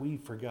We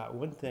forgot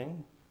one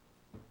thing.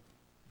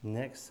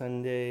 Next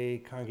Sunday,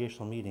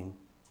 congregational meeting.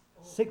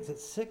 6 at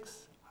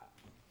 6? I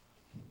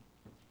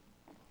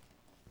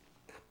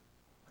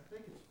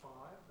think it's 5,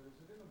 but is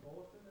it in the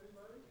bulletin,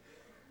 anybody?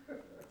 I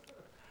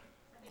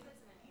think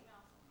it's in an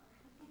email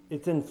somewhere.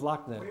 It's in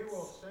flock We notes.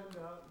 will send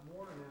out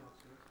more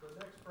announcements, but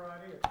next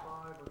Friday at 5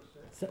 or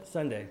 6.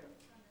 Sunday.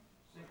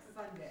 Next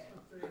Sunday.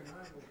 And I will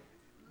not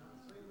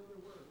say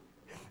another word.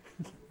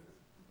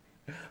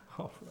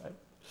 All right.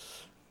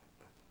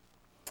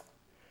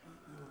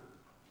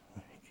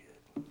 Very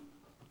good.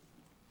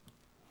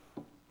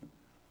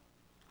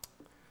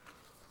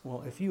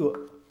 Well, if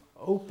you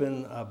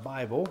open a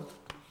Bible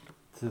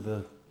to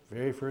the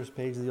very first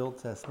page of the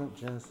Old Testament,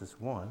 Genesis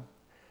 1.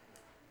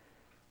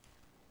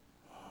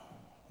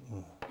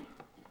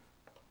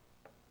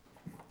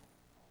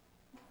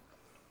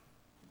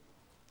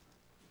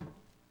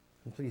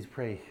 And please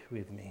pray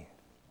with me.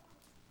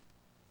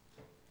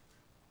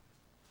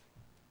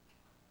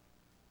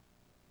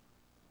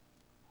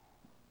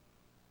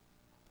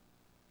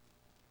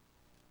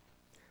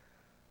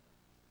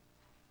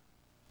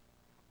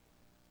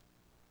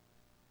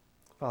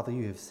 Father,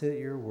 you have sent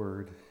your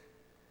word.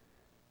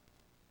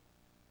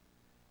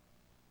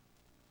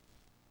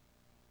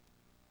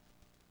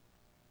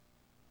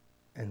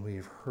 And we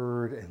have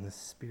heard, and the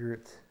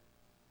Spirit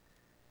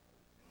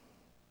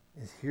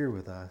is here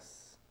with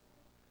us.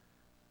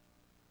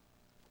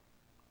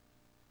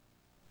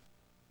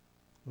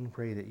 We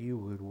pray that you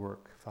would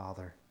work,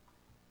 Father,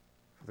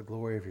 for the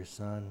glory of your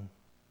Son,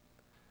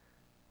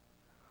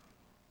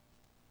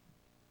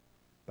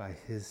 by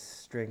his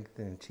strength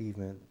and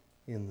achievement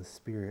in the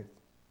Spirit,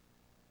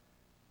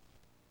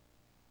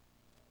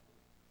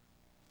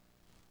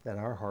 that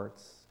our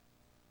hearts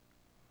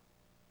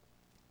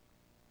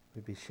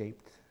would be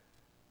shaped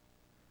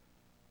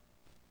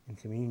in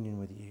communion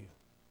with you.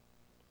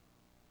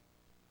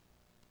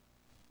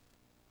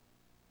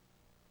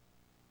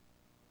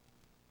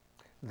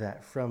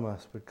 That from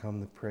us would come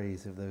the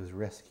praise of those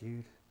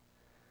rescued,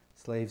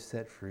 slaves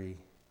set free,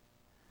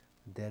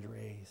 dead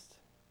raised,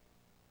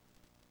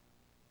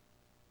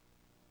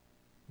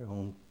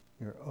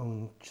 your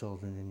own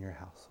children in your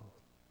household.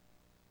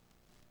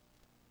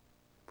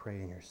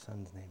 Pray in your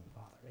Son's name,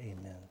 Father.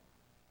 Amen.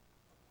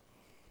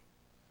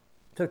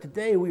 So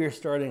today we are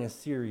starting a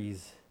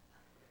series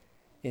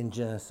in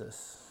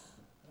Genesis.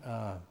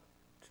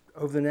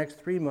 Over the next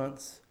 3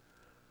 months,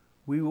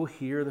 we will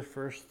hear the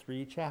first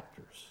 3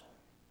 chapters.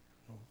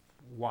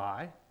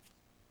 Why?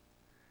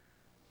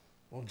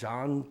 Well,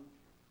 John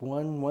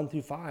 1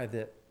 through 5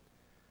 that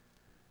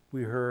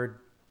we heard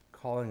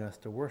calling us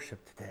to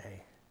worship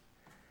today.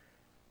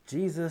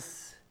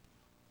 Jesus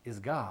is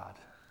God,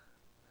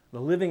 the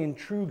living and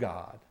true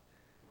God.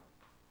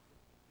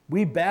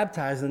 We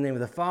baptize in the name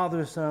of the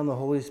Father, Son, and the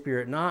Holy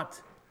Spirit, not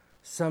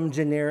some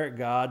generic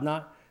God,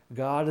 not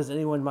God as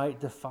anyone might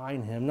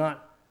define him,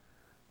 not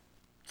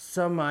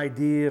some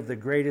idea of the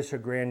greatest or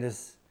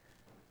grandest.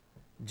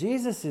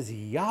 Jesus is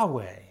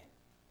Yahweh,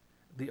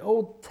 the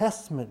Old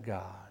Testament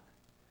God.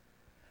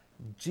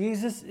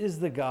 Jesus is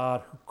the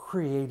God who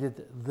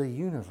created the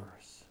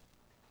universe.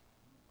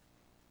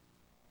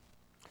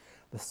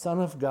 The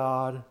Son of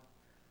God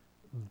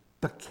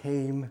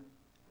became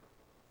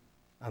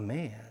a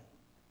man.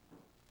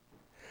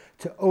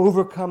 To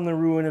overcome the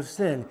ruin of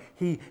sin,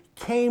 he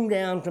came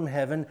down from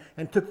heaven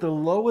and took the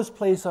lowest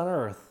place on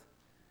earth.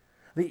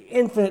 The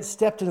infinite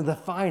stepped into the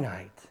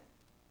finite.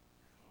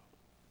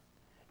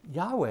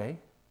 Yahweh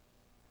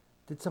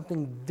did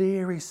something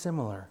very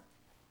similar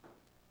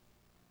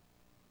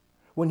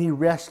when he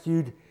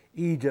rescued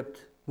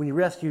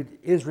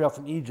Israel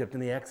from Egypt in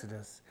the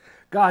Exodus.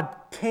 God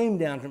came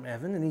down from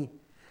heaven and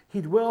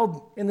he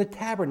dwelled in the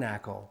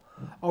tabernacle,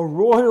 a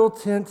royal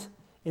tent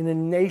in a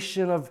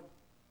nation of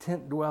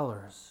tent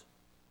dwellers.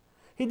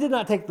 He did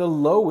not take the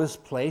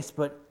lowest place,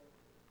 but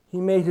he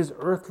made his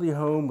earthly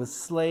home with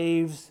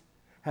slaves,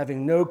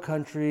 having no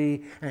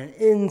country, and an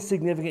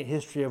insignificant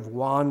history of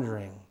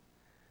wandering.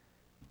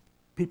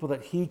 People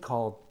that he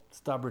called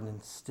stubborn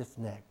and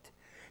stiff-necked.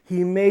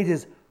 He made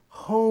his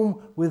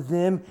home with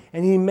them,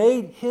 and he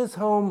made his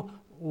home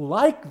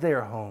like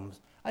their homes,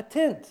 a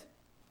tent.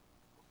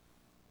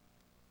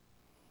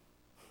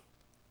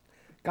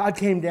 God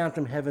came down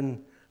from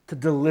heaven to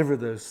deliver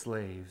those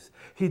slaves.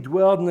 He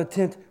dwelled in the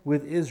tent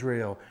with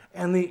Israel,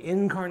 and the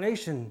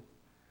incarnation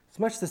is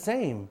much the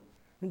same.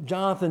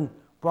 Jonathan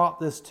brought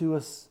this to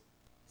us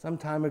some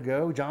time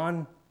ago.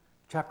 John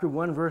chapter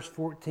 1, verse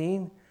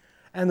 14.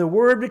 And the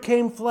Word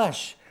became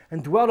flesh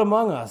and dwelt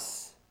among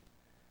us.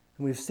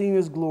 And we've seen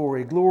his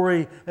glory,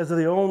 glory as of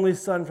the only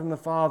Son from the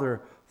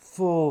Father,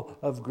 full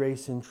of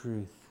grace and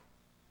truth.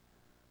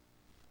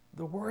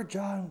 The word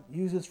John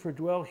uses for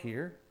dwell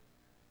here,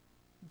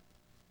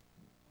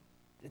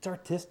 it's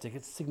artistic,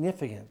 it's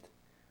significant.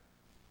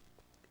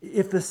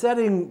 If the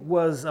setting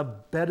was a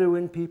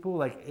Bedouin people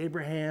like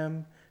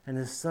Abraham and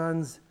his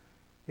sons,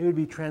 it would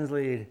be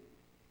translated,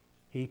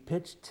 he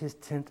pitched his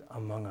tent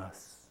among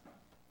us.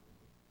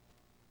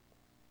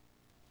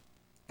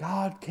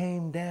 God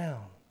came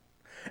down.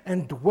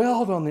 and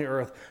dwelled on the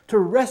earth to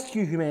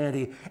rescue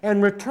humanity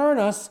and return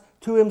us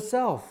to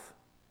himself.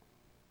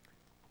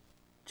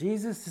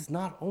 Jesus is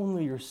not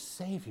only your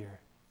Savior,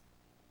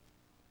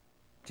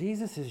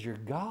 Jesus is your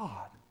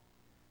God.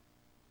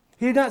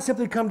 He did not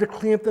simply come to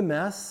clean up the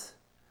mess.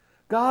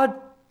 God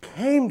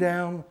came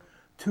down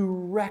to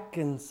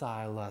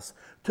reconcile us,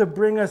 to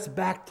bring us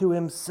back to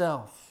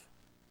himself.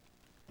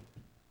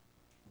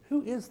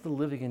 Who is the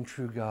living and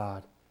true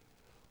God?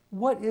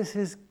 What is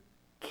his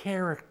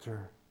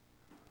character?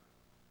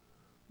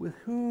 With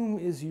whom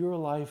is your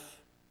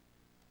life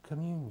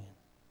communion?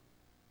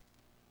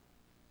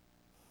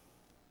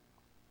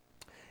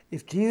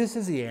 If Jesus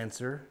is the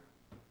answer,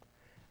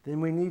 then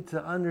we need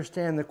to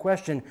understand the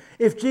question.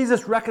 If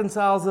Jesus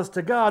reconciles us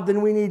to God,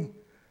 then we need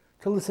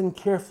to listen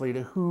carefully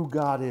to who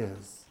God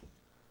is.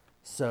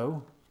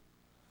 So,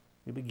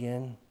 we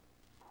begin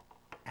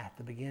at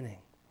the beginning.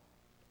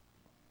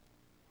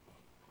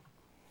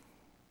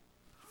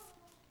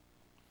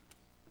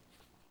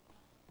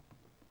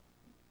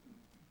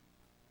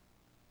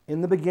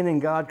 In the beginning,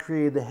 God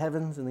created the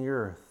heavens and the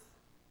earth.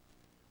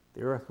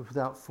 The earth was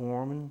without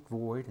form and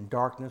void, and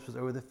darkness was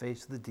over the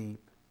face of the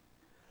deep.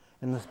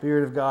 And the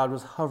Spirit of God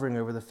was hovering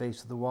over the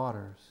face of the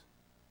waters.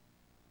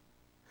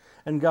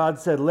 And God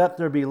said, "Let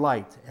there be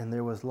light," and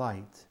there was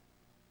light.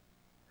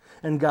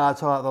 And God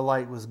saw that the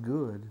light was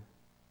good.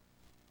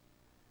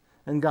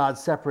 And God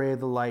separated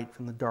the light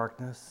from the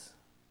darkness.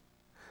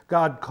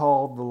 God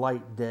called the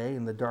light day,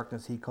 and the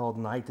darkness he called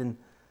night. And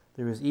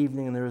there was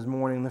evening and there was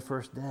morning the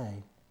first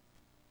day.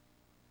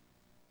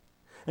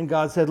 And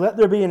God said, "Let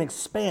there be an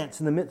expanse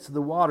in the midst of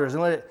the waters,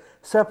 and let it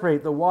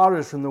separate the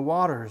waters from the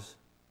waters."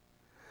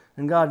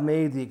 And God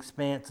made the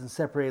expanse and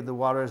separated the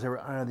waters that were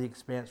under the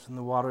expanse from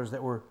the waters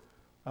that were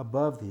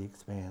above the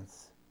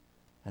expanse.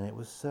 And it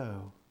was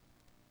so.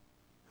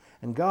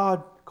 And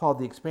God called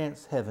the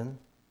expanse heaven,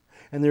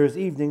 and there was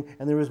evening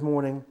and there was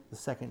morning the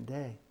second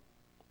day.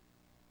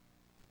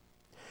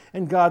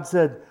 And God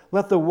said,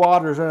 "Let the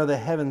waters under the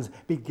heavens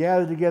be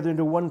gathered together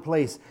into one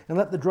place, and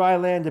let the dry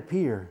land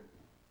appear."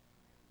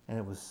 And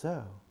it was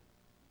so.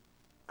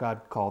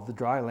 God called the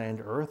dry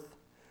land earth,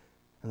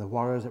 and the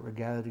waters that were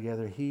gathered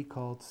together he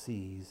called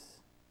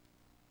seas.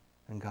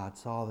 And God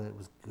saw that it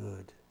was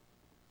good.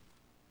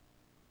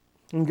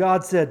 And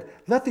God said,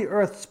 "Let the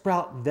earth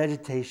sprout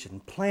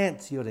vegetation,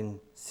 plants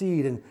yielding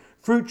seed, and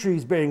fruit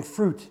trees bearing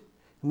fruit,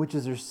 in which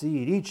is their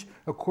seed, each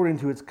according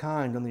to its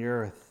kind on the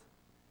earth."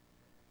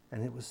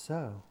 And it was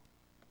so.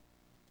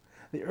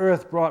 The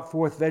earth brought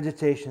forth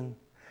vegetation,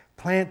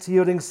 plants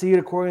yielding seed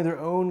according to their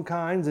own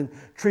kinds, and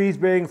trees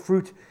bearing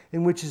fruit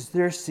in which is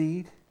their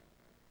seed,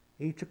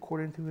 each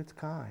according to its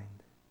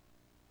kind.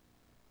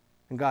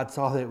 And God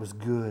saw that it was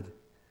good.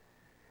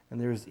 And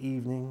there was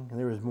evening, and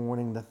there was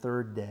morning the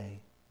third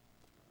day.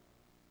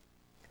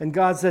 And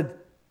God said,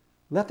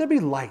 "Let there be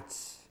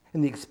lights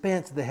in the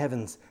expanse of the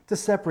heavens to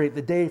separate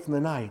the day from the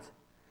night.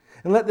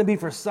 And let them be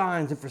for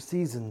signs and for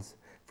seasons,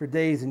 for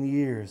days and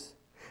years.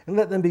 And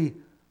let them be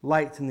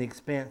lights in the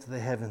expanse of the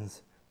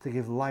heavens to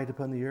give light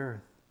upon the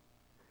earth."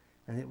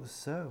 And it was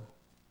so.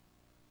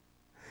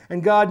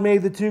 And God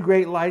made the two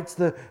great lights,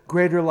 the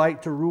greater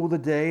light to rule the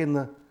day and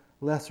the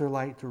lesser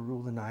light to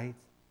rule the night,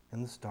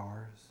 and the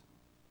stars.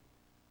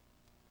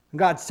 And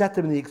God set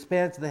them in the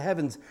expanse of the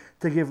heavens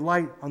to give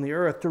light on the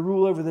earth, to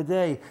rule over the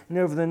day and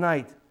over the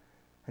night,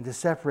 and to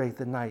separate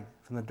the night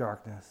from the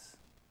darkness.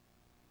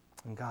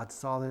 And God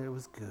saw that it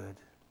was good.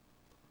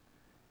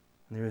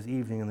 And there was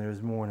evening and there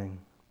was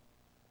morning,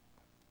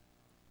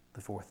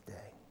 the fourth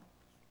day.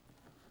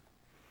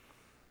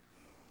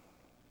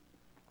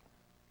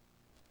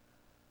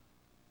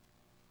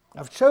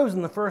 I've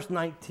chosen the first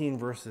 19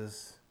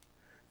 verses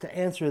to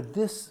answer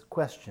this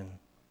question.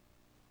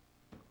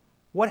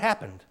 What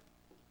happened?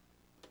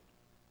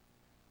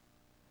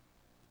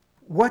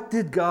 What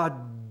did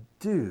God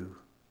do?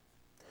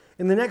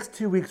 In the next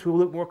 2 weeks, we'll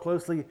look more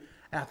closely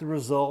at the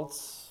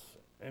results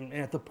and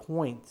at the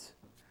point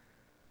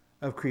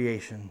of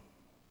creation.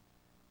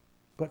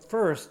 But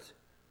first,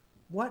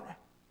 what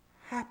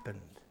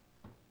happened?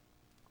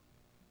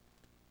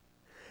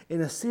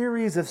 In a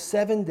series of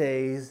 7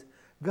 days,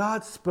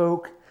 God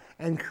spoke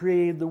and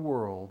created the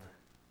world.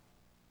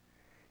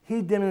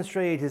 He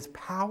demonstrated his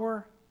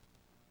power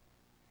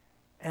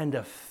and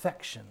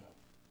affection.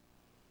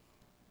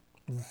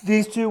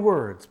 These two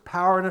words,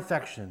 power and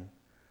affection,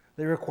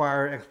 they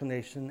require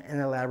explanation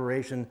and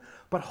elaboration,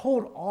 but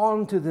hold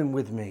on to them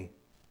with me.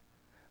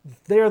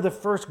 They are the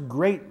first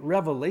great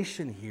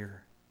revelation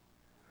here.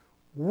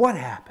 What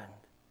happened?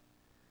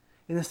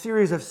 In a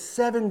series of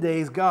 7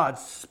 days, God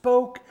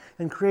spoke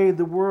and created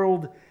the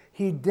world.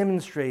 He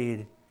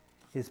demonstrated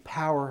his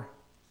power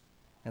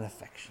and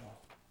affection.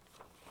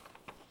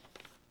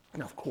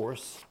 And of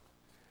course,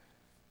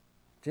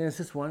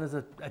 Genesis 1 is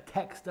a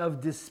text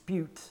of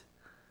dispute.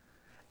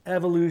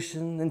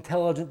 Evolution,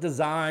 intelligent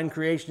design,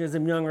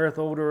 creationism, young earth,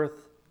 old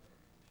earth.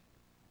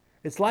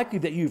 It's likely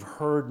that you've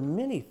heard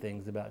many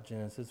things about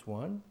Genesis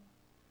 1.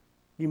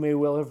 You may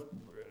well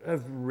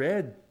have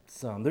read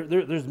some.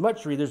 There's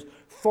much to read. There's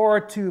far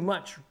too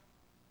much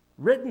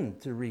written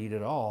to read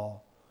at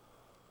all,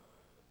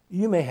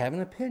 you may have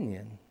an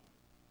opinion.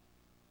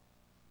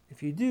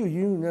 If you do,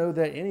 you know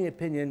that any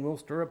opinion will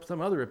stir up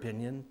some other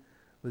opinion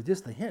with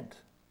just the hint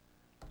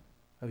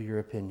of your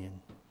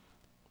opinion.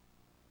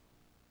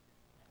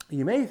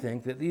 You may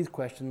think that these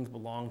questions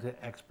belong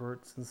to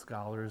experts and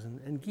scholars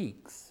and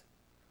geeks.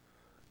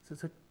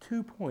 So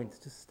 2 points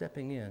to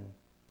stepping in.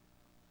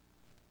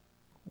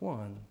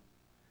 1,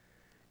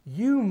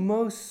 you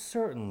most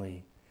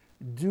certainly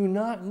do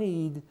not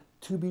need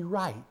to be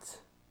right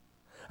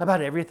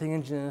about everything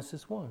in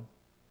Genesis 1.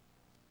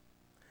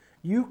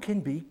 You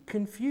can be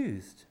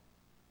confused.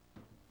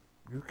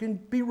 You can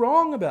be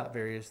wrong about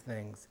various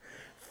things.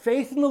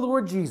 Faith in the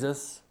Lord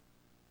Jesus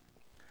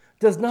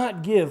does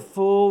not give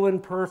full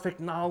and perfect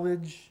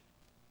knowledge,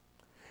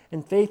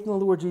 and faith in the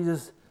Lord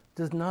Jesus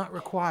does not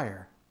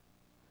require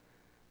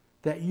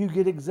that you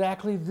get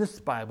exactly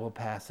this Bible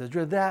passage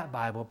or that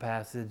Bible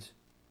passage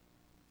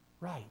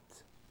right.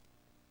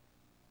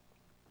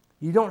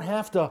 You don't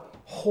have to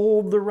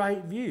hold the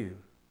right view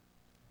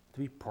to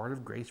be part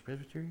of Grace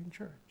Presbyterian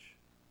Church.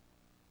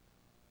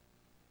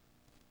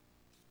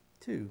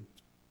 2,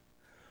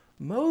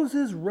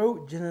 Moses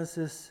wrote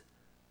Genesis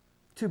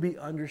to be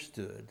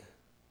understood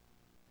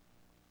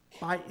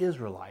by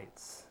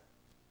Israelites,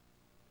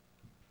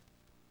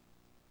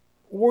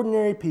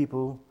 ordinary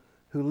people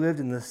who lived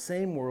in the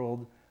same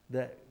world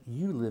that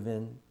you live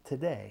in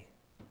today.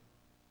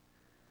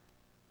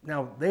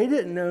 Now, they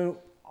didn't know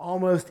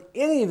almost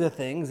any of the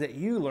things that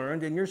you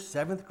learned in your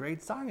 7th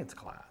grade science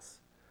class.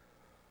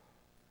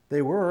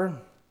 They were,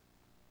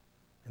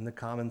 in the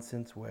common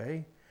sense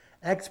way,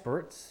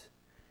 experts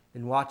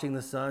in watching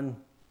the sun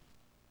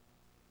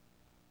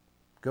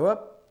go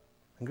up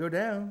and go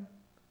down.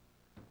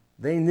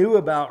 They knew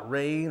about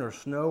rain or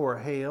snow or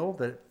hail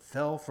that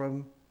fell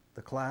from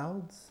the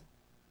clouds.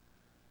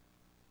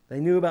 They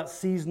knew about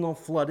seasonal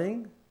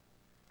flooding,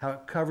 how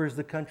it covers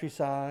the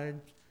countryside.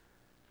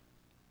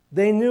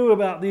 They knew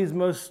about these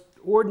most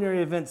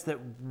ordinary events that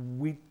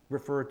we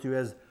refer to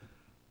as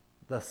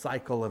the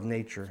cycle of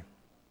nature.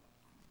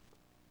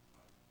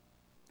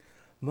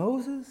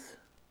 Moses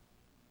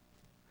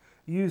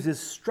uses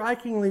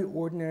strikingly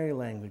ordinary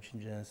language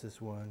in Genesis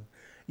 1.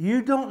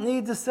 You don't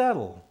need to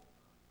settle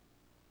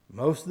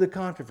most of the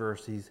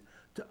controversies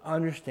to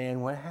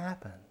understand what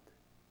happened.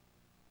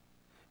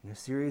 In a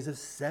series of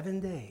 7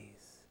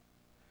 days,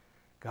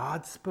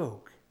 God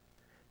spoke,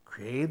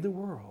 created the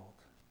world.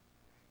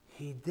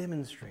 He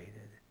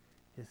demonstrated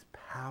his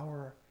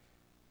power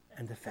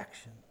and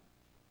affection.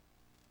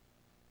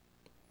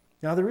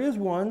 Now, there is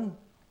one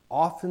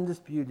often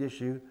disputed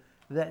issue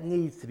that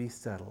needs to be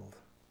settled.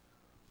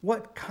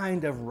 What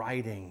kind of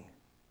writing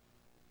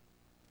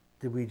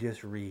did we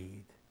just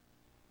read?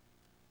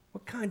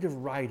 What kind of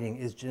writing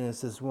is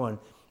Genesis 1?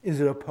 Is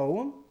it a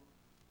poem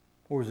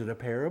or is it a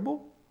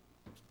parable?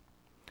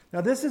 Now,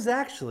 this is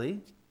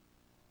actually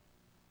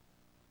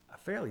a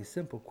fairly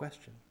simple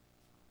question.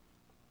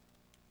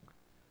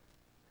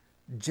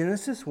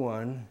 Genesis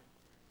 1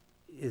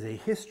 is a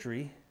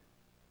history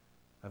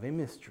of a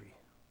mystery.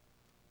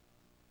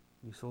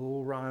 Use a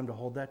little rhyme to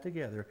hold that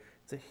together.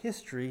 It's a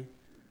history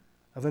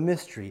of a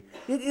mystery.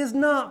 It is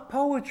not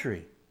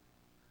poetry.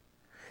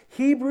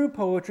 Hebrew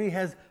poetry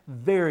has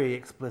very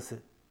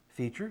explicit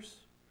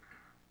features.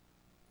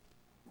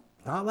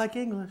 Not like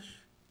English.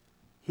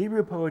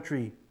 Hebrew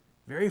poetry,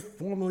 very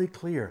formally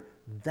clear.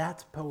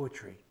 That's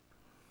poetry.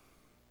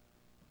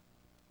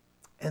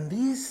 And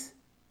these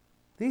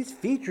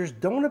features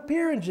don't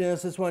appear in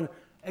Genesis 1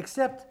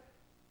 except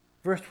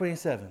verse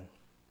 27,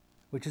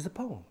 which is a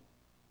poem.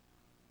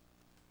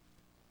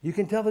 You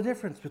can tell the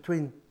difference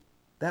between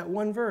that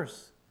one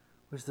verse,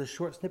 which is a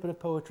short snippet of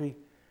poetry,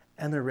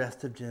 and the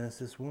rest of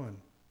Genesis 1.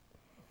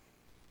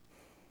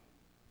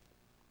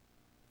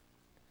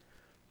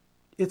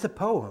 It's a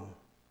poem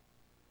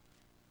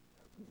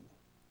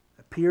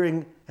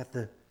appearing at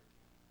the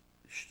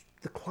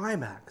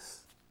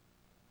climax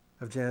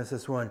of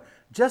Genesis 1.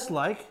 Just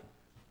like,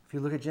 if you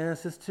look at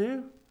Genesis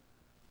 2,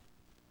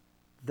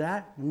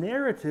 that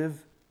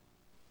narrative,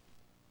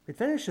 it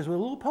finishes with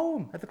a little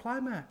poem at the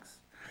climax.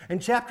 In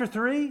chapter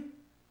 3,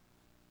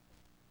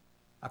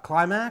 a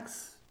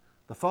climax,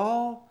 the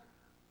fall,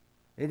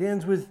 it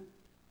ends with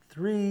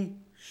 3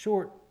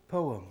 short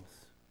poems.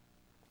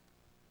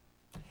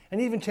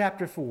 And even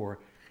chapter 4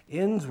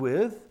 ends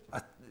with,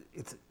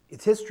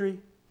 it's history.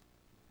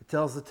 It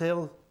tells the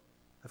tale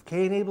of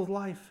Cain and Abel's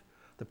life,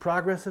 the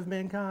progress of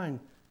mankind,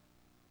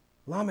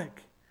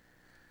 Lamech.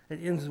 It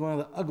ends with one of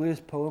the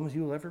ugliest poems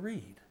you'll ever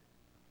read.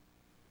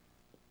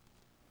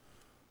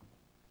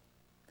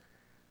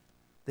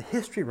 The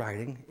history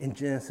writing in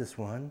Genesis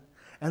 1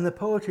 and the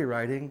poetry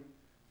writing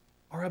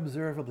are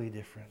observably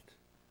different,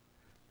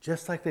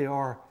 just like they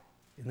are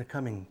in the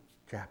coming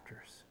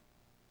chapters.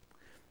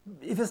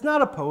 If it's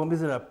not a poem,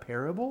 is it a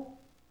parable?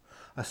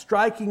 A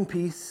striking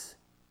piece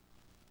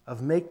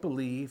of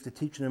make-believe to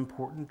teach an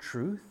important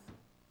truth?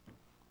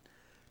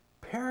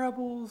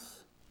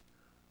 Parables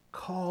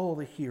call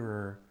the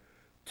hearer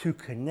to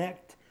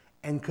connect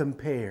and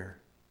compare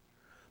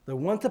The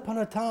once upon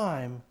a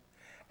time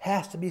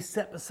has to be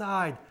set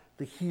beside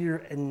the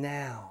here and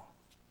now.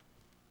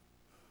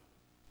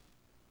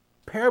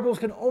 Parables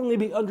can only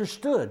be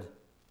understood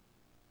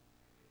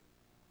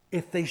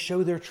if they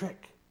show their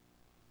trick.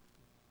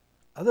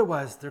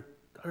 Otherwise, they're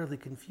utterly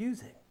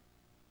confusing.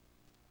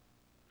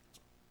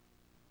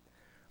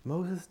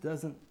 Moses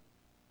doesn't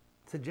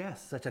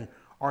suggest such an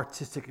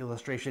artistic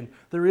illustration.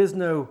 There is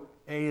no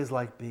A is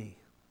like B.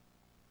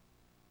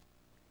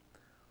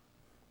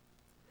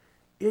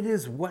 It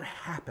is what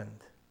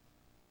happened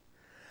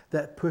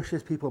that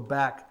pushes people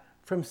back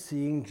from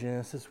seeing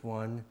Genesis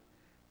 1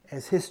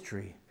 as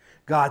history.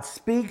 God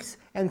speaks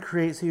and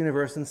creates the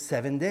universe in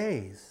 7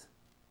 days.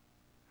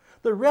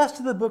 The rest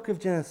of the book of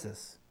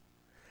Genesis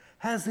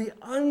has the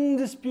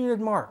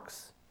undisputed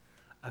marks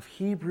of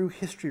Hebrew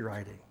history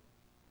writing.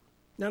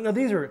 Now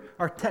these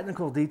are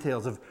technical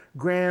details of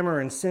grammar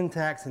and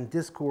syntax and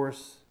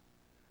discourse.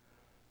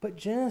 But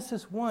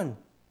Genesis 1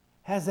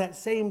 has that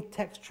same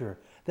texture,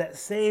 that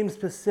same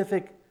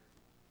specific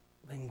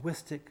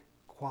linguistic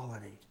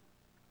quality.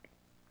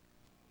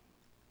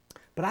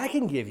 But I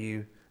can give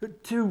you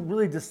two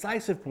really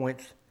decisive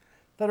points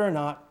that are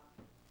not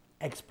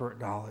expert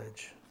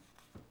knowledge.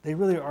 They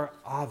really are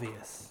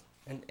obvious.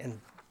 And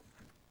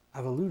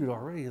I've alluded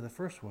already to the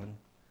first one.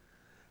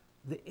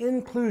 The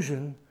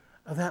inclusion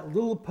of that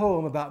little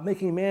poem about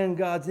making man in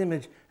God's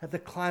image at the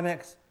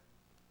climax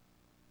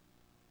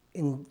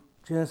in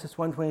Genesis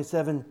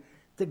 1:27,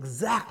 it's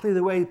exactly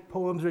the way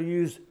poems are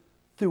used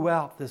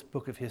throughout this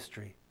book of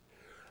history.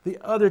 The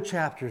other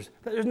chapters,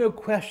 there's no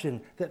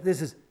question that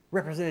this is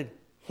represented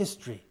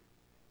history,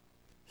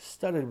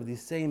 studded with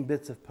these same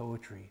bits of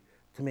poetry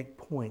to make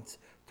points,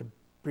 to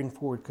bring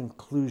forward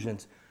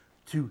conclusions,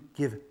 to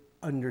give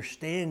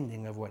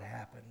understanding of what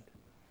happened.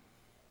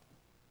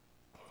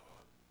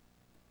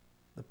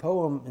 The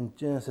poem in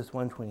Genesis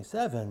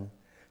 1:27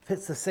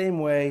 fits the same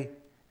way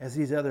as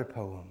these other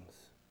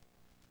poems.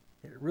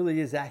 It really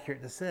is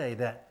accurate to say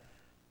that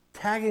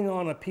tagging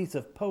on a piece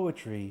of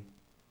poetry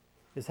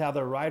is how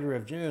the writer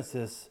of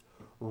Genesis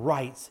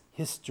writes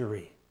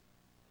history.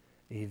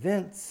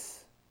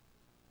 Events,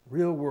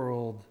 real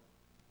world,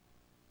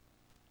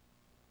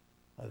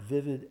 a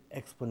vivid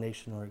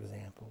explanation or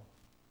example.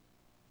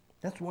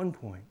 That's one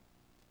point.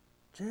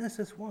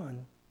 Genesis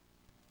 1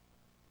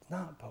 is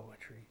not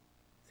poetry,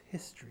 it's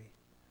history.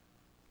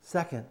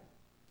 Second,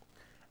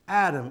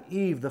 Adam,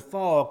 Eve, the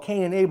fall,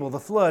 Cain and Abel, the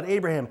flood,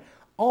 Abraham,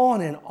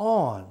 on and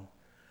on.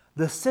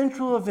 The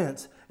central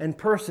events and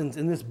persons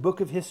in this book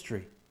of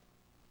history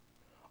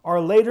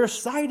are later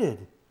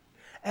cited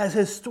as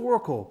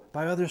historical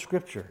by other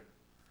scripture.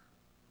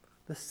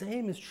 The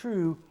same is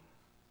true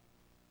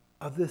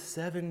of this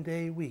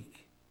 7-day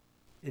week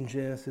in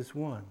Genesis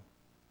 1.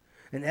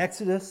 In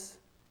Exodus,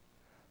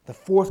 the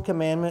fourth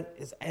commandment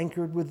is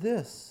anchored with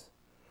this.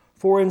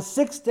 For in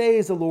 6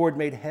 days the Lord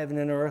made heaven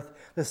and earth,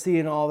 the sea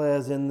and all that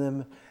is in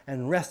them,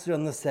 and rested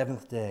on the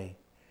seventh day.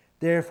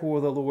 Therefore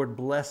the Lord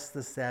blessed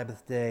the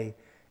Sabbath day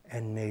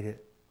and made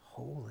it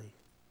holy.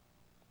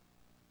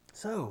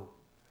 So,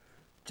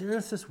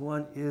 Genesis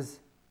 1 is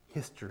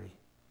history.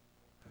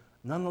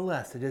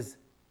 Nonetheless, it is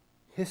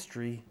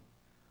history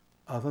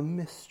of a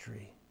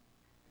mystery.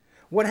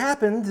 What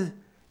happened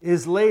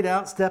is laid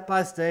out step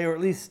by step, or at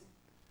least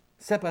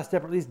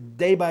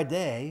day by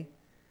day,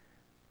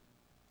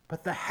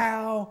 but the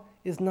how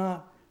is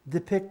not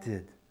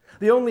depicted.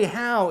 The only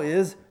how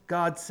is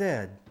God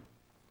said.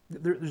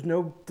 There's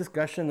no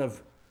discussion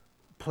of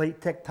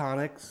plate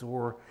tectonics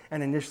or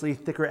an initially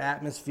thicker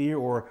atmosphere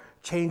or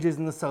changes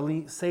in the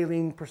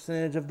saline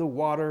percentage of the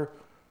water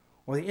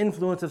or the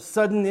influence of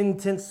sudden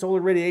intense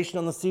solar radiation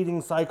on the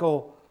seeding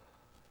cycle.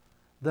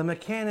 The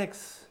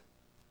mechanics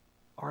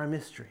are a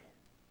mystery.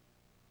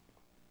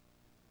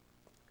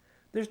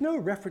 There's no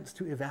reference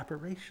to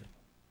evaporation.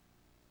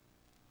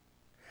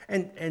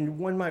 And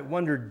one might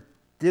wonder,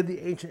 did the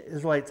ancient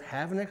Israelites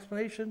have an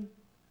explanation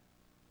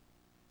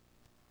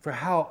for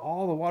how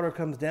all the water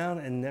comes down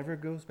and never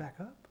goes back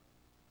up?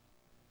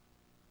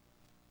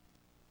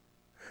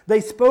 They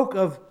spoke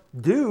of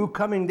dew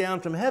coming down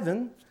from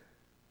heaven,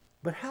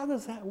 but how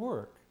does that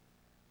work?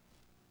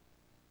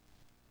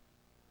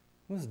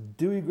 Most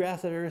dewy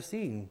grass I've ever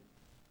seen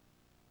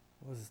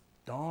was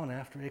dawn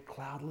after a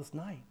cloudless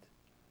night.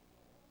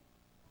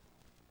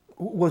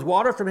 Was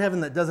water from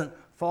heaven that doesn't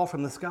fall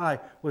from the sky,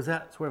 was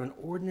that sort of an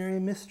ordinary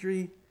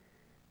mystery?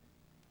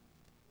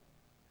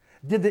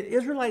 Did the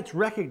Israelites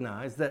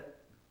recognize that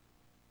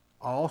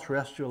all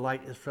terrestrial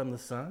light is from the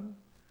sun?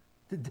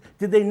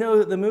 Did they know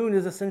that the moon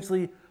is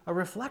essentially a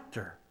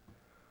reflector?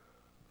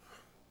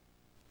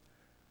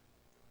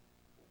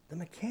 The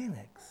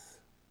mechanics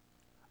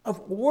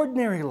of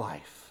ordinary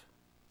life,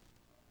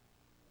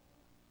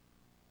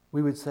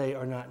 we would say,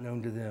 are not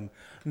known to them.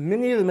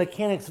 Many of the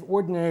mechanics of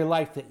ordinary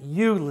life that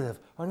you live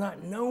are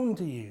not known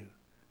to you.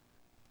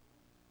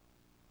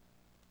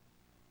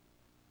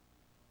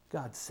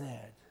 God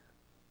said,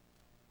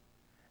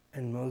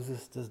 and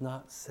Moses does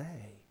not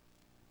say.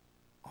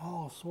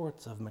 All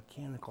sorts of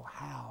mechanical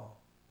how.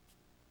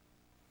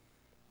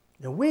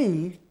 Now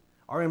we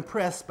are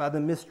impressed by the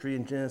mystery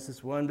in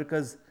Genesis 1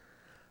 because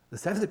the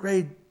 7th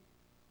grade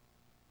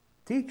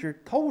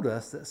teacher told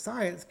us that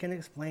science can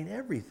explain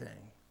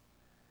everything.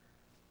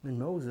 And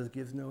Moses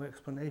gives no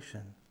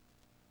explanation.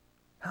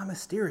 How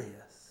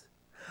mysterious.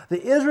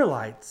 The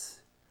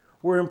Israelites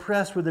were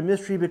impressed with the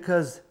mystery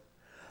because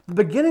the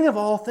beginning of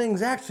all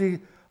things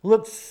actually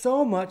looked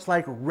so much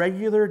like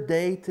regular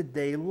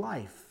day-to-day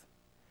life.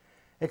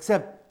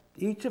 Except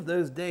each of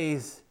those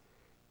days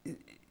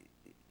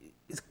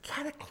is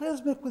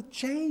cataclysmic with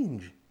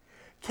change.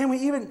 Can we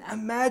even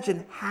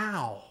imagine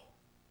how?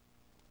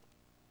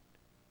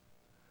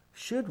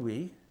 Should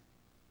we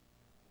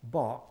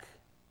balk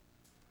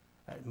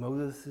at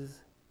Moses'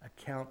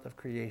 account of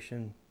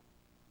creation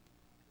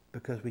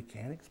because we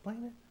can't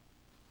explain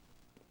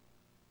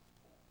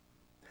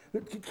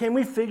it? Can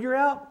we figure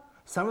out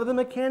some of the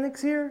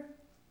mechanics here?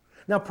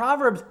 Now,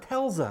 Proverbs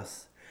tells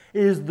us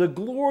it is the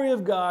glory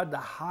of God to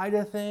hide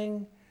a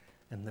thing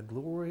and the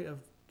glory of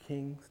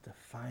kings to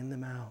find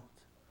them out.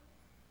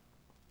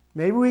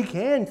 Maybe we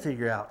can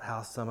figure out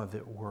how some of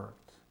it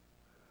worked,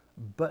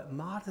 but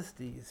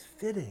modesty is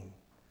fitting.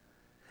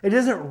 It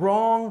isn't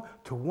wrong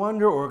to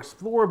wonder or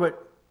explore,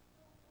 but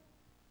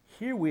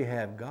here we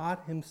have God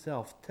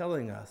himself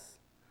telling us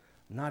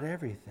not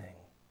everything,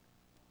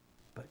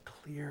 but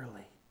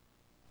clearly.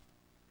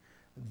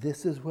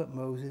 This is what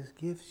Moses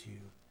gives you.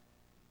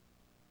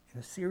 In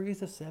a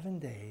series of 7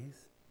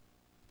 days,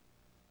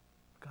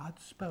 God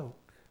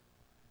spoke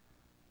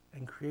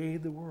and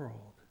created the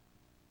world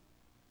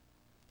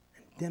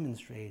and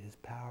demonstrated his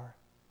power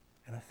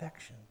and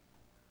affection.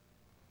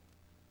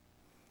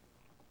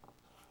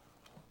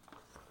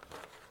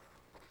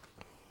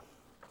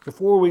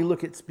 Before we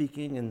look at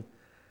speaking in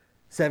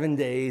 7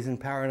 days and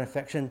power and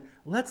affection,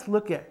 let's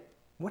look at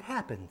what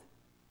happened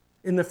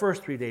in the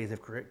first 3 days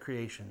of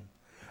creation.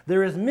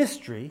 There is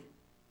mystery,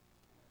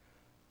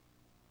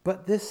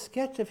 but this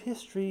sketch of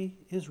history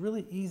is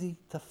really easy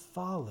to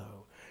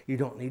follow. You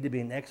don't need to be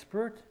an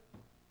expert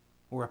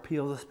or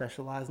appeal to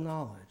specialized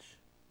knowledge.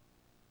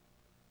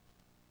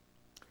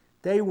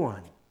 Day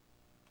 1,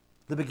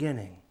 the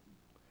beginning.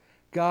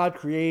 God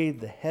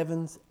created the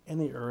heavens and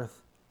the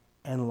earth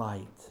and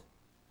light.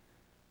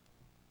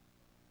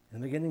 In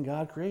the beginning,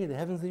 God created the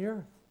heavens and the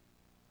earth.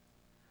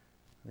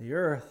 The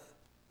earth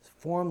is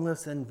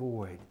formless and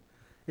void.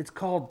 It's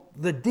called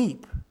the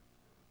deep,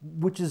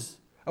 which is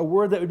a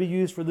word that would be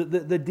used for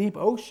the deep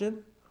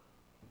ocean,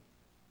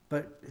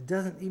 but it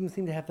doesn't even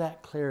seem to have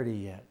that clarity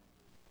yet.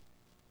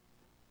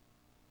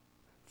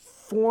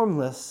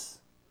 Formless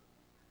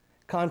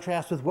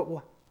contrasts with what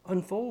will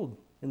unfold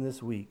in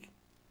this week,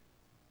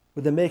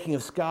 with the making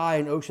of sky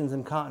and oceans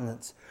and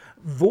continents.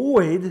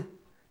 Void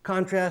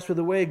contrasts with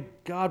the way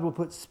God will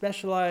put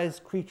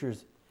specialized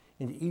creatures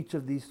into each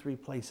of these 3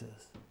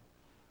 places.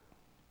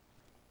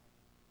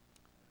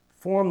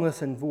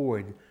 Formless and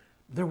void.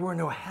 There were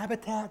no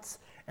habitats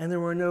and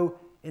there were no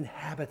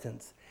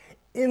inhabitants.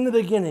 In the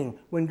beginning,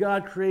 when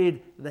God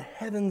created the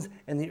heavens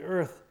and the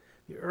earth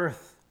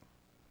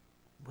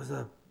was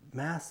a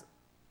mass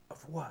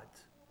of what?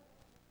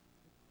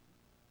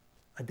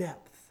 A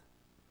depth.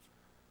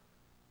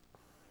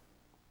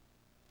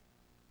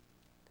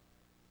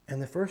 And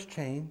the first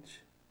change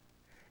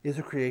is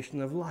a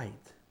creation of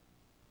light.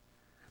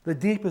 The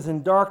deep is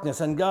in darkness,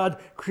 and God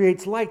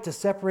creates light to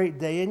separate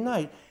day and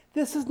night.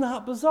 This is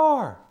not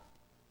bizarre.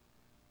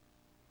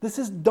 This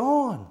is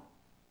dawn.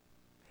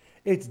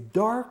 It's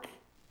dark,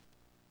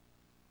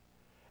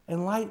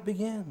 and light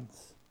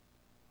begins.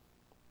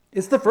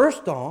 It's the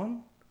first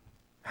dawn.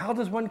 How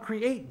does one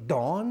create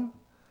dawn?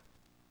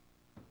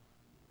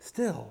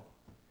 Still,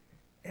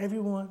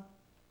 everyone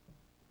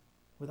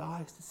with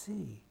eyes to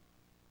see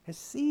has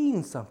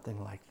seen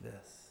something like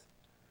this.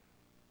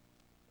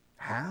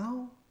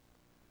 How?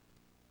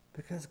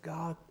 Because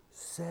God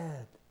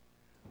said.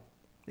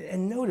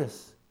 And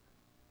notice,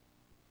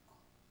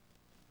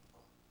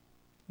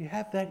 you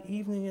have that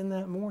evening and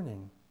that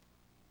morning.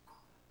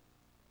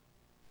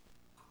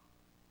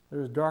 There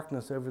was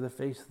darkness over the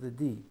face of the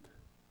deep,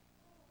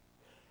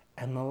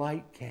 and the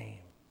light came.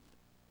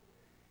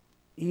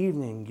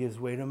 Evening gives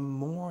way to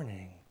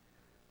morning.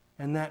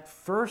 And that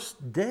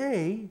first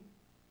day,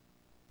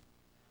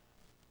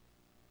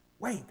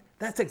 wait,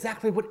 that's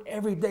exactly what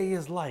every day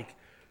is like.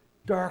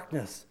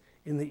 Darkness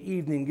in the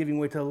evening giving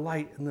way to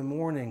light in the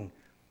morning.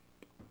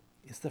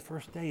 It's the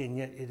first day, and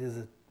yet it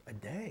is a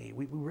day.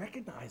 We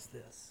recognize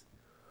this.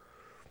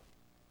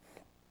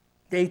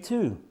 Day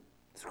 2,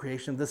 it's the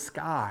creation of the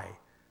sky,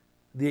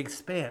 the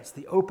expanse,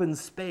 the open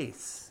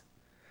space.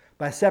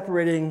 By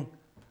separating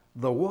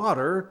the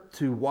water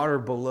to water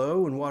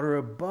below and water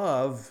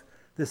above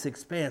this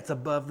expanse,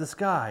 above the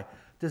sky.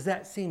 Does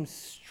that seem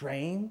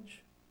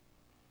strange?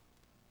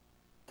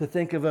 To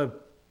think of a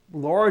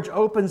large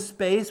open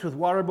space with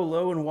water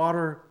below and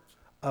water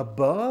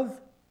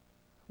above?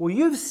 Well,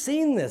 you've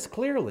seen this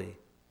clearly.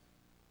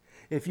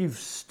 If you've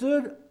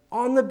stood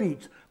on the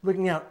beach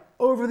looking out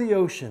over the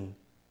ocean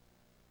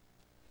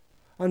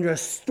under a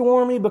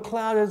stormy,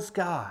 beclouded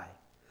sky,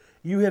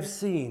 you have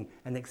seen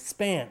an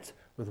expanse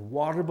with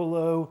water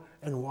below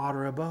and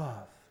water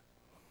above.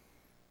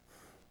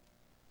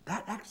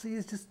 That actually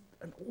is just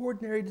an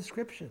ordinary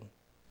description.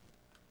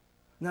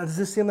 Now, does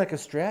this seem like a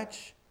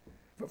stretch?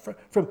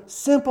 From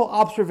simple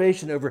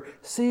observation over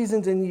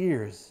seasons and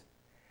years,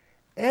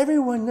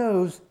 everyone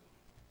knows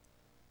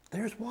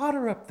there's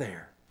water up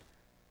there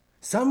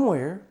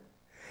somewhere,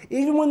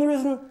 even when there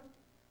isn't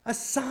a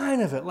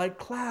sign of it, like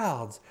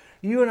clouds.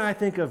 You and I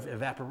think of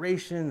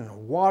evaporation and a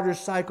water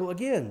cycle.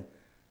 Again,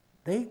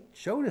 they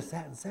showed us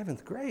that in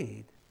 7th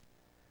grade.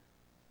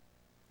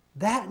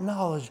 That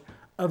knowledge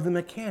of the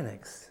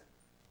mechanics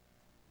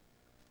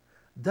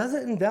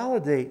doesn't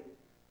invalidate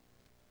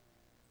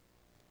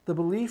the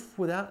belief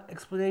without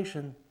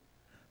explanation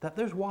that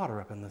there's water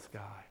up in the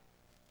sky.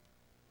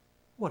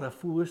 What a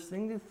foolish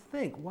thing to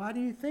think. Why do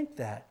you think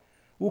that?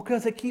 Well,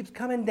 because it keeps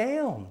coming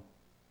down.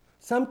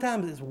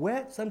 Sometimes it's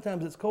wet,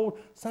 sometimes it's cold,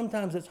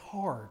 sometimes it's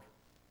hard.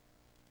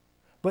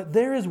 But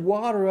there is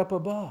water up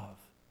above.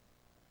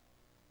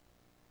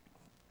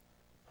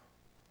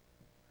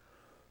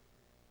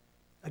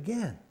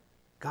 Again,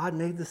 God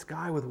made the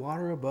sky with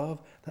water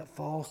above that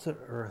falls to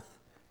earth.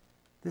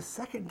 The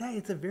second day,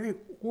 it's a very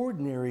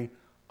ordinary,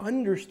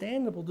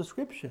 understandable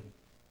description.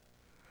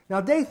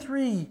 Now, day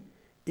 3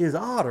 is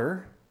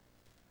odder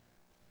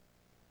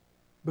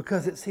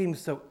because it seems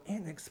so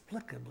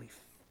inexplicably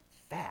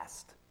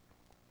fast.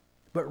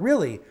 But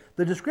really,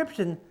 the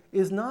description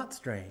is not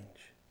strange.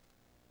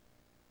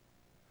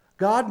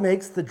 God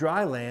makes the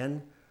dry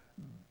land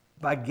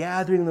by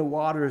gathering the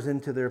waters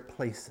into their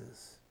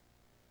places,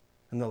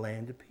 and the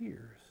land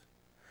appears.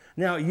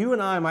 Now, you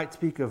and I might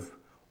speak of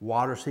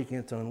water seeking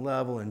its own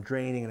level and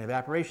draining and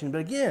evaporation,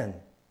 but again,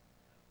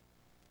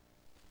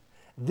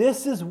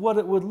 this is what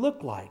it would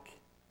look like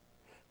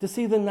to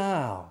see the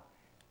Nile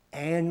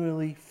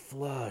annually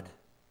flood.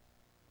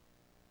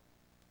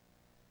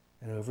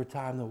 And over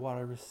time, the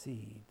water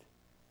recede.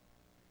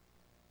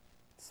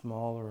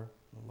 Smaller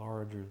and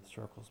larger the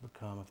circles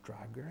become of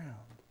dry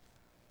ground.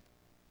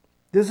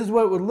 This is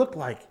what it would look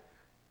like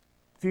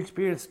if you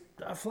experienced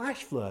a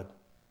flash flood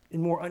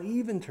in more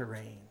uneven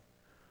terrain.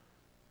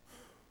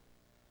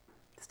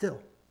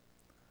 Still,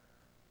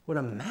 would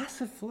a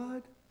massive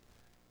flood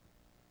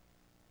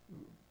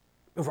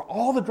over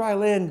all the dry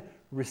land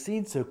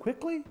recede so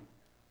quickly?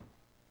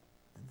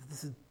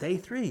 This is day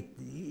 3,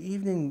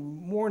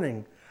 evening,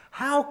 morning.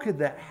 How could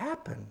that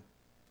happen?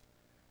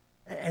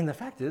 And the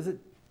fact is that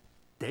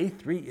day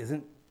 3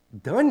 isn't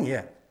done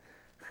yet.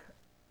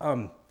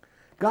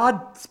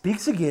 God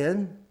speaks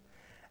again,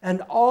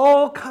 and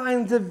all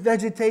kinds of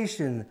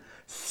vegetation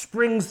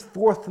springs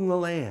forth from the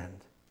land.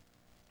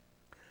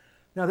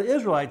 Now, the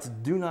Israelites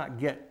do not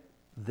get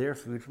their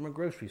food from a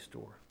grocery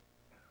store.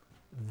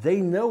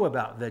 They know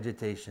about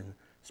vegetation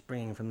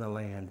springing from the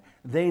land.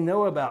 They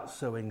know about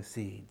sowing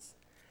seeds.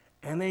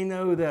 And they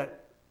know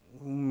that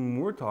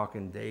we're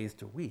talking days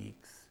to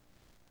weeks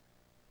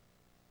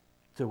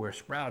to where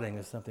sprouting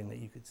is something that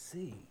you could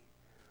see.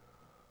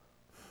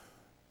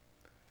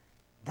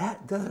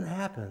 That doesn't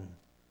happen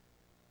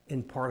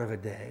in part of a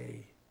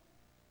day,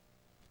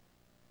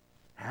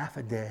 half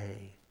a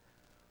day.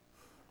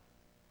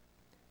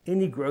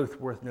 Any growth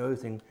worth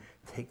noticing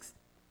takes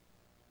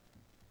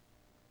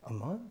a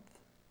month,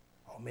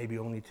 or maybe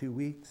only 2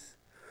 weeks.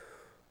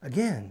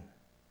 Again,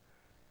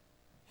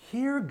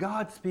 here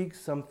God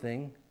speaks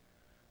something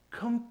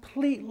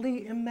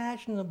completely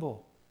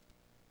imaginable,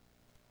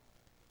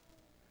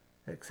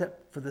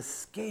 except for the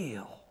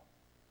scale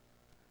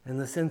and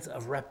the sense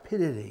of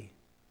rapidity.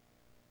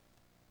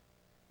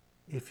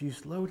 If you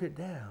slowed it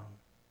down,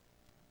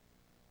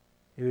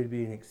 it would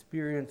be an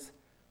experience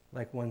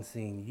like one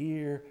seen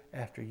year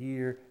after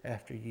year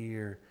after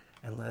year,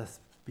 and let's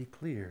be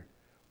clear,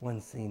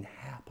 one seen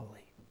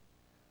happily.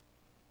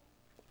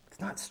 It's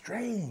not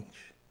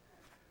strange.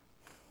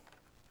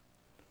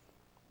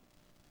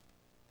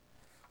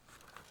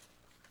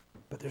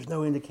 But there's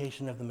no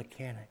indication of the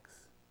mechanics.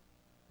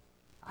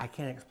 I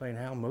can't explain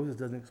how. Moses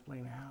doesn't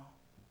explain how.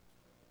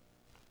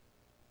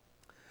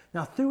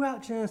 Now,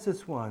 throughout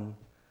Genesis 1,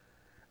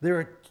 there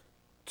are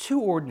 2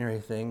 ordinary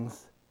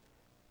things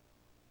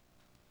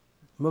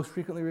most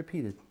frequently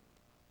repeated.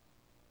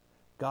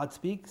 God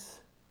speaks,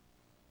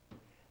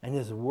 and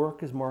his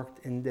work is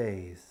marked in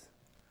days.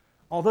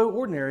 Although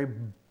ordinary,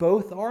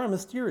 both are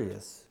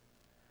mysterious.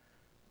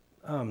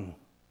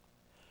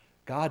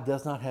 God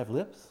does not have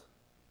lips.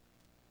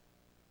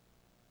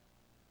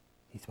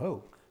 He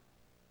spoke.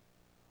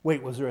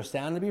 Wait, was there a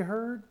sound to be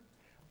heard?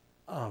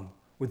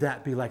 Would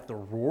that be like the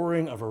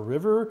roaring of a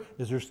river?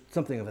 Is there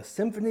something of a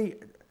symphony?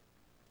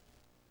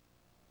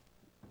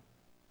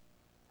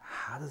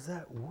 How does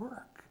that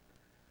work?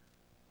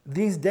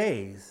 These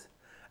days,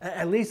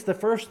 at least the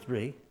first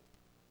 3,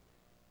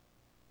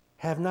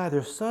 have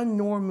neither sun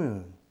nor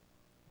moon.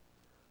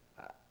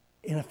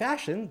 In a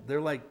fashion, they're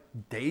like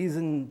days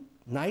and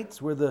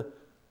nights where the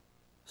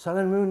sun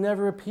and moon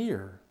never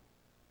appear.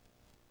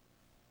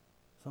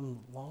 Some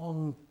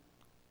long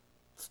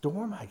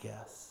storm, I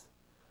guess.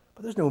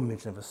 But there's no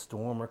mention of a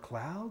storm or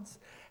clouds.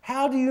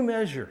 How do you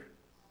measure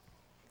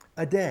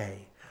a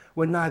day?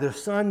 when neither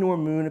sun nor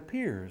moon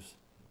appears.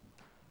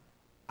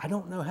 I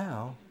don't know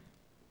how,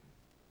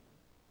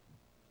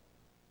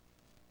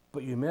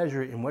 but you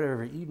measure it in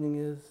whatever evening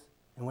is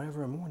and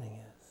whatever a morning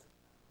is.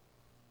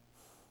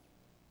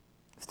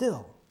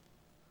 Still,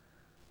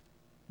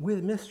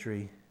 with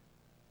mystery,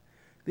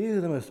 these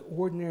are the most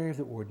ordinary of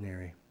the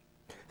ordinary.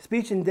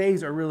 Speech and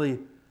days are really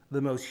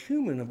the most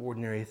human of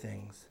ordinary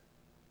things.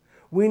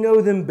 We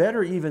know them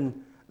better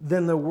even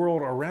than the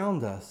world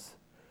around us.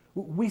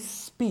 We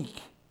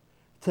speak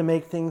to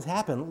make things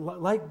happen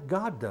like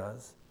God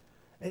does.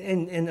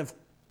 And of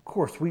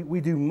course,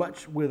 we do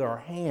much with our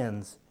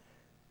hands.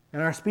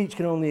 And our speech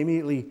can only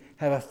immediately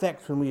have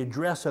effects when we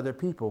address other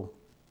people,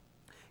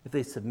 if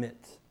they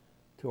submit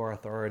to our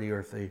authority or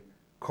if they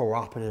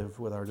cooperative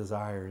with our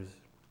desires.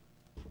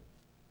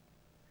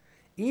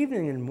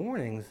 Evening and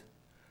mornings,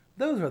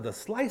 those are the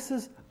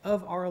slices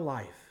of our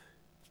life.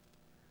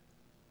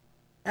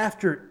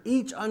 After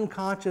each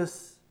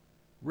unconscious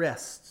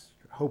rest,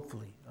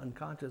 hopefully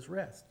unconscious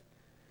rest,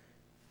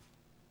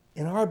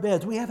 in our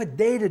beds, we have a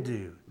day to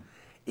do,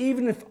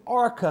 even if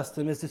our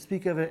custom is to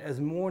speak of it as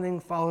morning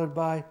followed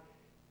by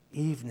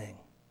evening.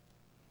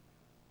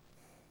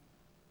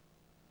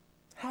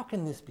 How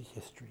can this be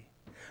history?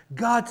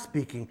 God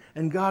speaking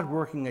and God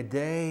working a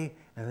day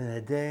and then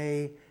a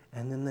day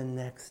and then the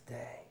next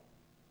day.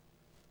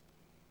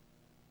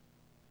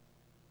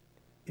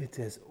 It's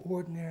as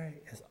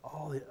ordinary as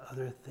all the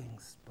other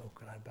things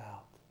spoken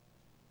about.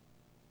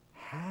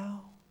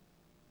 How?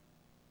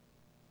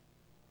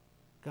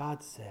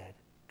 God said,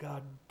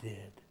 God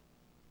did.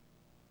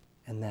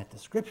 And that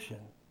description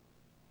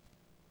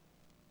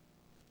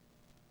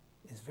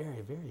is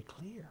very, very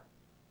clear.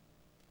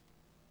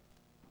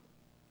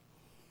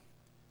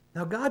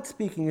 Now, God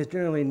speaking is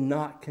generally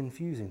not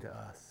confusing to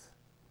us.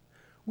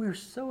 We're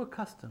so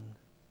accustomed,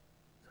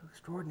 so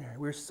extraordinary.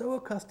 We're so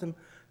accustomed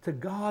to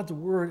God's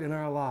word in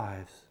our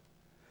lives.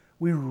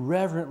 We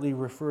reverently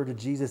refer to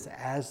Jesus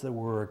as the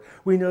Word.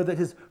 We know that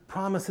His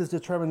promises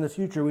determine the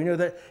future. We know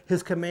that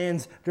His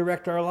commands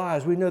direct our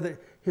lives. We know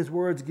that His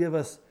words give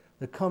us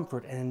the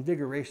comfort and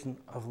invigoration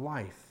of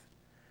life.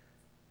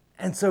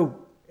 And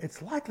so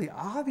it's likely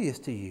obvious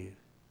to you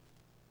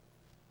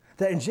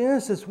that in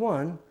Genesis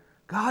 1,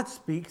 God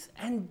speaks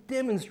and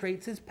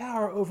demonstrates His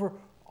power over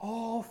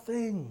all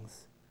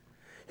things.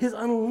 His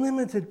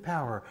unlimited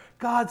power.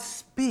 God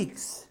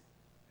speaks,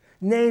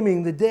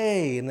 naming the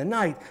day and the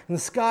night and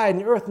the sky and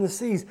the earth and the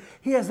seas.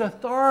 He has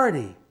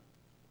authority.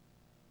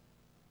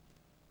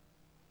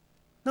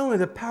 Not only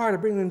the power to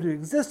bring them to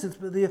existence,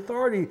 but the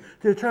authority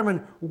to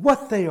determine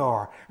what they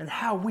are and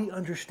how we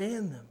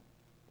understand them.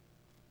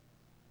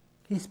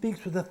 He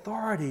speaks with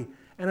authority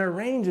and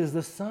arranges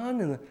the sun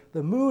and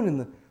the moon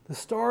and the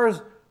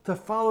stars to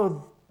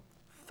follow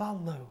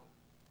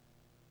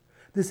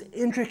this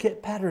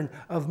intricate pattern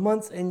of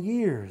months and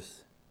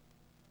years.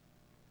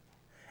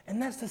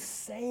 And that's the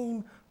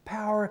same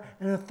power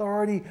and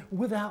authority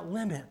without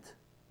limit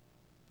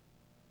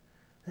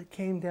that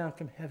came down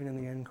from heaven in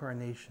the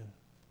incarnation.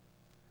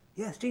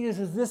 Yes, Jesus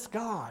is this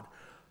God,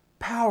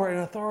 power and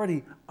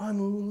authority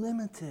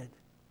unlimited.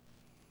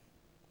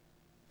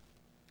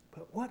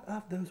 But what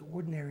of those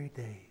ordinary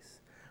days,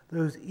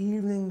 those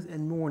evenings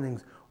and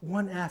mornings,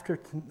 one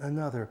after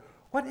another?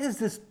 What is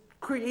this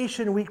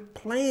creation week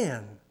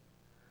plan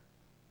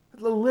that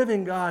the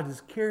living God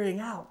is carrying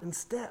out in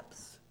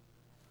steps?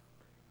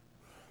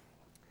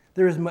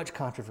 There is much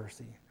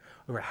controversy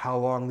over how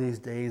long these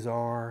days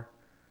are.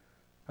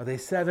 Are they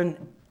 7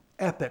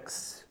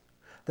 epochs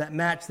that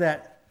match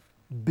that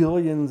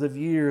billions of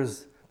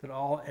years that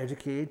all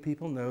educated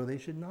people know they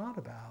should not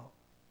about?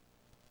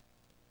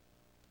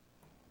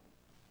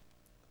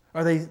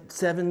 Are they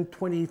 7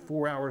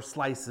 24-hour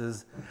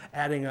slices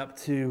adding up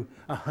to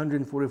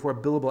 144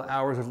 billable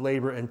hours of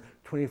labor and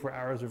 24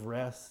 hours of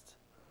rest?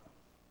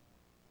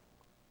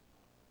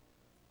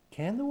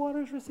 Can the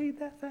waters recede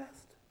that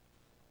fast?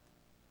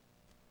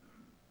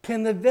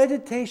 Can the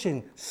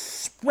vegetation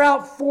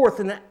sprout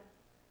forth in it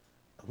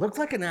looks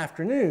like an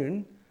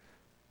afternoon,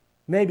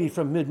 maybe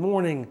from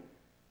mid-morning?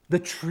 The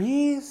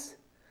trees?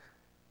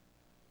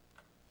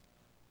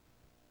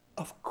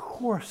 Of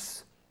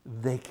course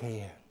they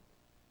can.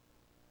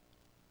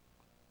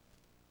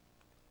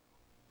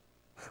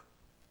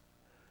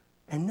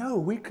 And no,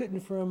 we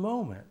couldn't for a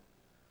moment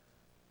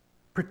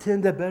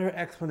pretend a better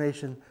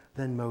explanation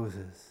than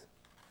Moses.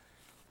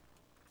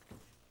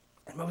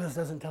 And Moses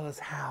doesn't tell us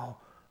how.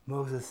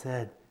 Moses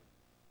said,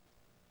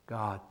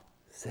 God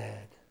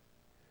said.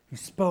 He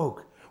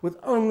spoke with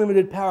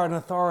unlimited power and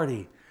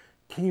authority.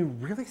 Can you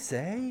really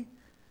say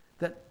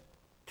that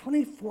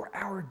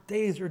 24-hour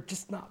days are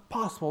just not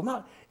possible,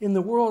 not in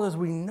the world as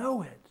we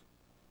know it?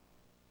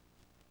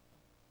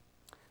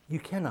 You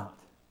cannot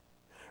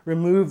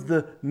remove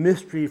the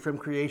mystery from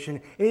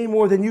creation any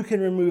more than you can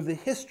remove the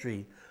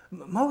history.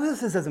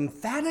 Moses is as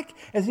emphatic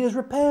as he is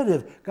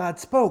repetitive. God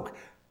spoke.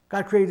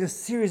 God created a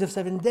series of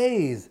 7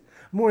 days.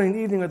 Morning and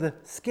evening are the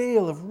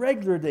scale of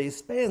regular days,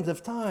 spans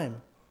of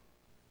time.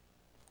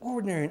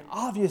 Ordinary and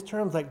obvious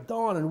terms like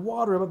dawn and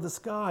water above the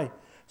sky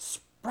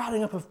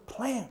sprouting up of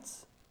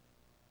plants.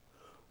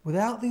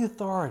 Without the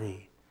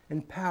authority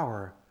and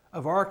power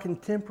of our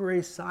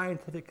contemporary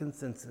scientific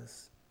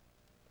consensus,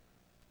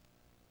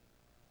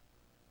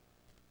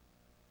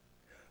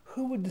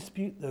 who would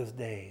dispute those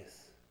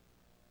days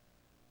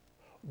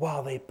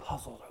while they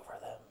puzzled over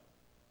them?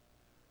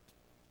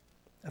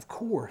 Of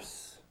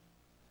course,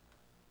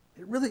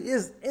 it really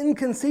is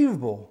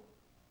inconceivable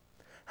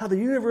how the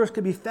universe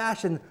could be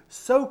fashioned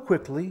so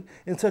quickly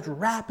in such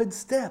rapid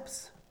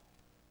steps.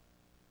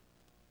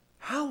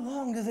 How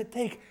long does it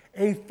take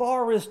a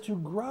forest to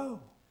grow?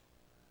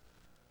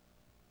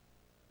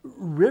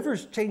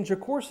 Rivers change their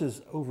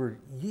courses over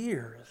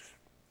years.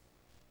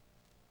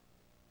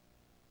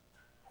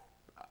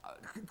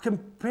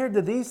 Compared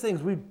to these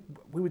things, we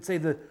would say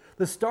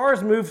the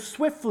stars move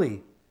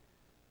swiftly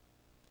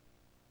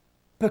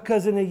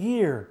because in a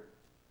year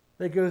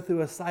they go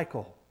through a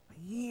cycle.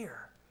 A year.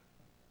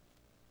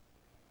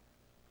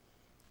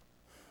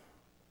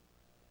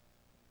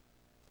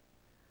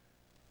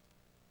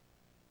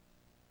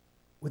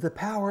 With the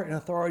power and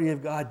authority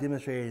of God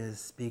demonstrated in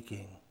His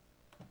speaking,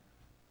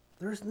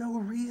 there's no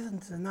reason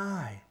to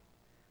deny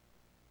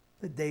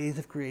the days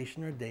of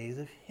creation are days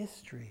of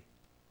history.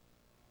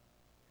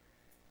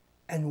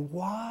 And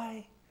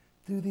why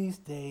do these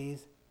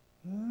days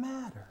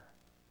matter?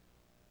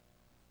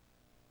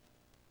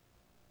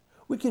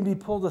 We can be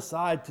pulled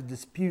aside to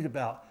dispute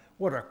about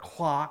what are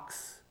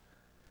clocks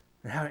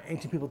and how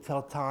ancient people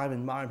tell time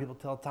and modern people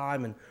tell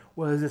time and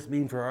what does this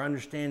mean for our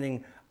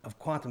understanding of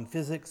quantum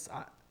physics.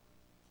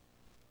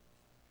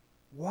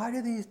 Why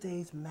do these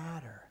days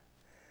matter?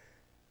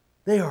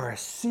 They are a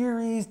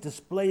series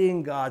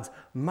displaying God's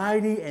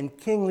mighty and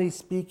kingly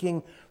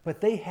speaking,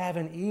 but they have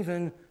an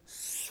even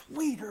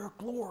sweeter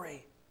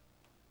glory.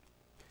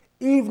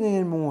 Evening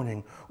and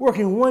morning,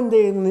 working one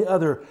day and the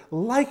other,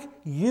 like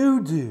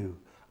you do,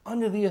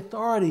 under the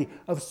authority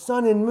of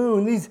sun and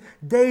moon. These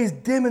days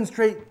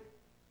demonstrate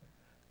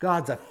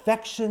God's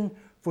affection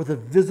for the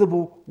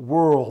visible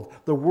world,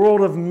 the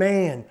world of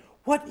man.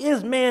 What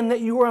is man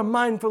that you are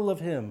mindful of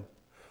him?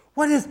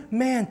 What is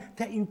man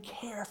that you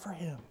care for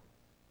him?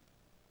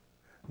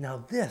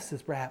 Now this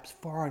is perhaps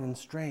foreign and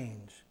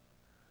strange.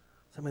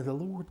 So may the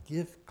Lord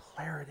give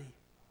clarity.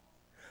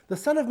 The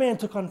Son of Man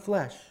took on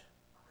flesh.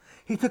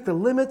 He took the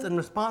limits and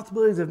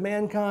responsibilities of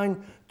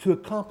mankind to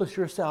accomplish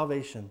your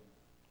salvation.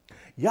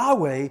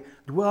 Yahweh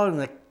dwelled in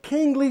a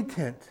kingly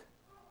tent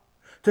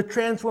to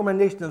transform a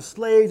nation of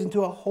slaves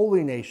into a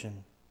holy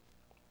nation.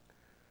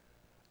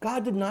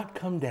 God did not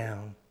come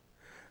down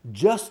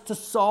just to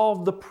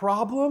solve the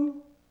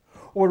problem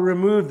or to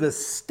remove the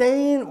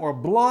stain or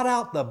blot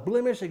out the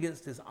blemish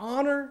against his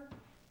honor.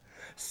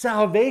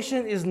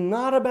 Salvation is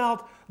not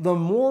about the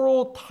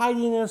moral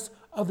tidiness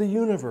of the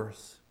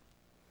universe.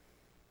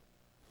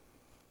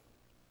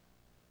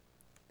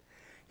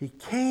 He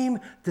came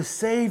to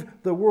save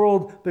the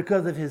world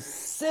because of his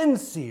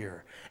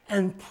sincere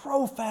and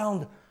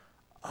profound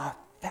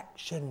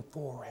affection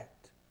for it.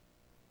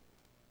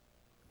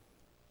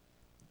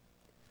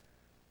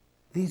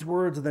 These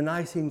words of the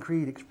Nicene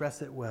Creed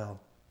express it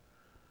well.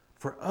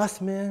 For us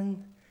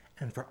men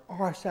and for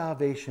our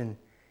salvation,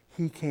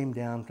 he came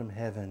down from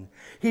heaven.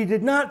 He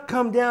did not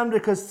come down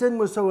because sin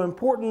was so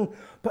important,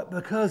 but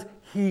because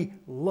he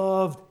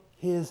loved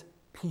his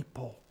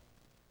people.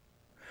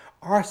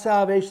 Our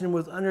salvation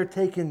was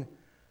undertaken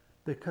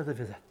because of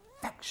his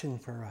affection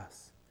for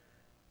us.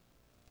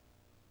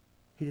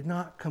 He did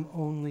not come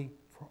only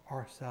for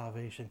our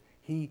salvation.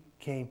 He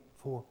came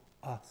for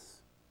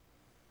us.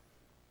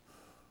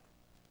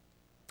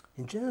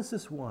 In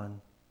Genesis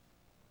 1,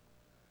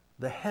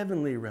 the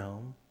heavenly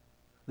realm,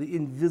 the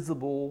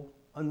invisible,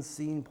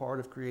 unseen part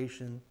of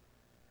creation,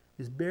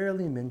 is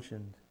barely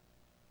mentioned.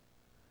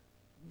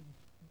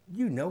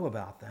 You know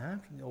about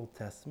that from the Old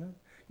Testament.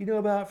 You know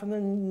about it from the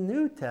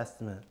New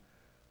Testament.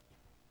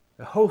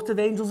 A host of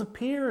angels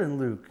appear in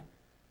Luke,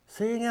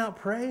 singing out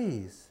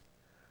praise.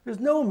 There's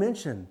no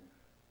mention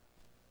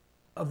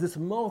of this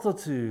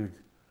multitude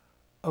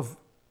of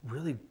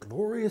really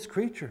glorious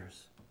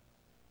creatures.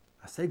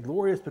 I say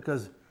glorious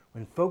because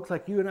when folks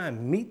like you and I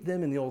meet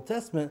them in the Old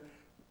Testament,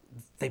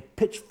 they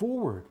pitch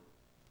forward.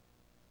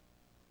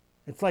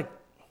 It's like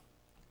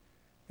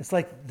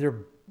they're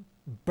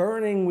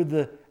burning with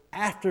the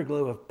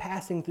afterglow of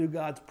passing through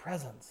God's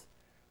presence.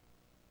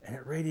 And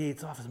it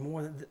radiates off as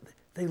more than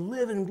they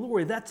live in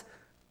glory. That's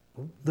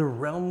the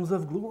realms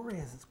of glory,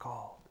 as it's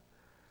called.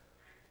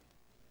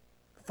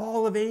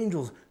 Fall of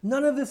angels.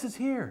 None of this is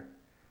here.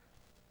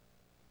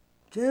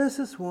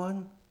 Genesis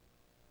 1,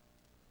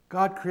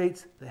 God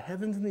creates the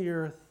heavens and the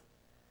earth,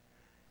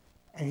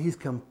 and he's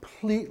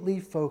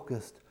completely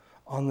focused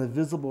on the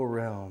visible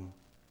realm.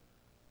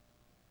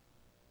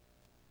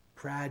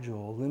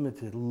 Fragile,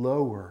 limited,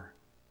 lower.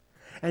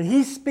 And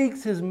he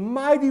speaks his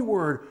mighty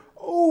word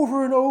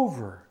over and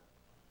over.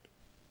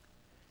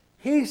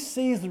 He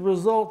sees the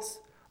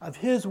results of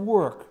his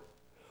work.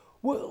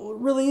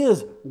 What really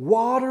is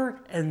water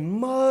and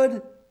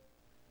mud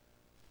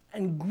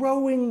and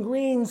growing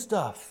green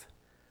stuff.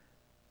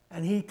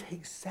 And he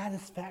takes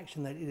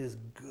satisfaction that it is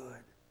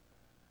good.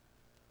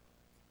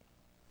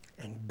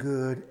 and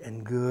good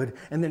and good.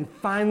 And then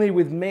finally,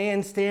 with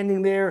man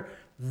standing there,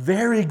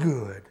 very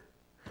good.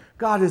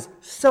 God is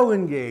so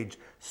engaged,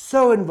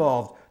 so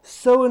involved,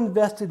 so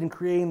invested in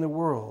creating the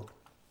world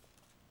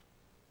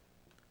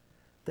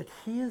that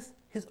his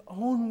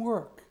own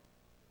work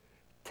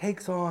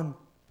takes on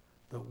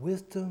the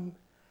wisdom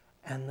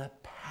and the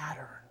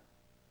pattern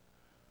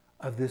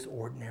of this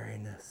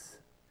ordinariness.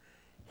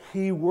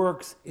 He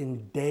works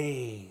in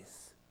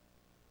days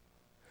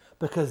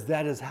because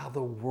that is how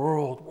the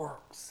world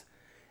works,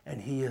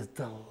 and he is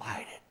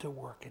delighted to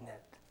work in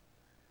it.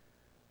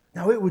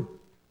 Now, it would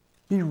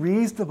be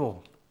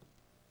reasonable.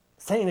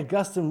 St.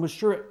 Augustine was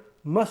sure it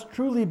must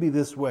truly be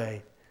this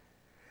way.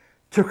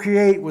 To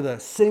create with a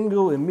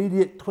single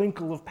immediate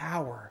twinkle of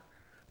power.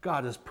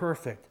 God is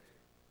perfect.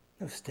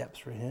 No steps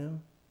for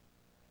him.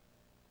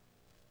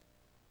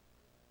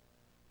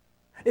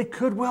 It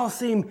could well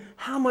seem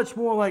how much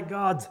more like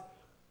God's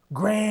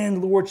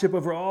grand lordship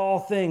over all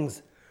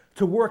things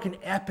to work in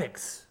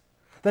epics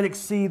that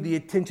exceed the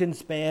attention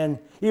span,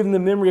 even the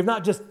memory of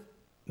not just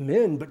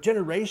men, but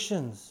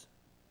generations.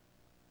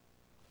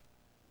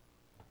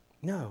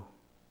 No.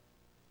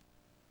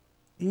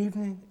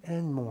 Evening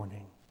and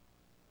morning.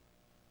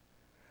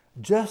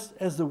 Just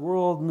as the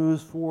world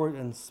moves forward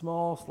in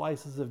small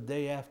slices of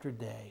day after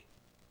day,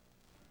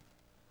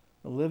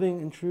 the living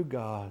and true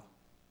God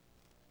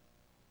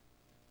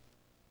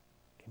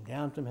came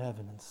down from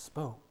heaven and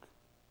spoke.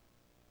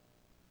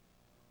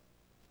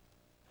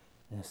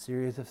 In a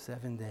series of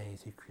 7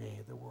 days, he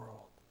created the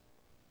world.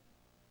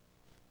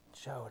 And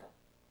showed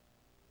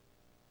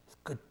his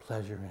good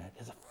pleasure in it,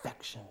 his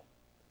affection,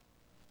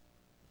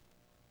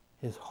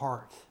 his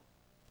heart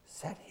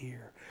set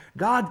here.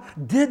 God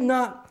did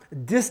not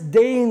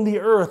disdain the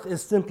earth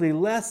as simply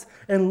less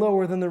and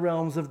lower than the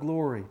realms of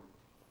glory.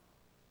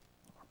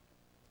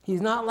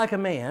 He's not like a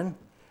man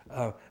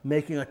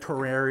making a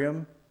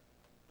terrarium,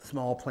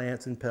 small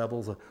plants and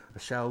pebbles, a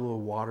shallow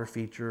little water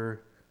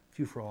feature, a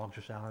few frogs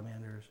or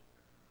salamanders.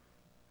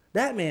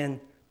 That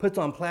man puts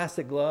on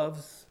plastic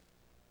gloves,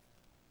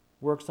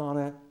 works on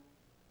it,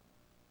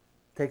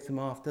 takes them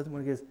off, doesn't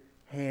want to get his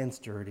hands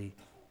dirty.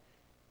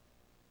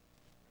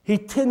 He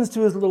tends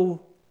to his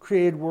little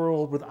created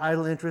world with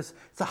idle interest.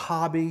 It's a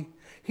hobby.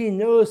 He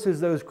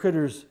notices those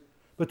critters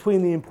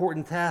between the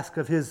important task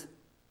of his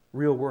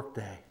real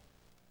workday.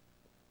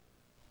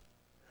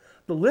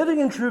 The living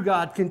and true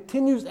God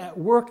continues at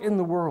work in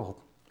the world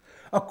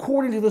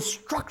according to the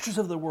structures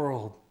of the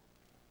world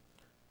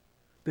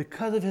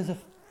because of his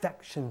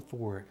affection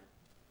for it.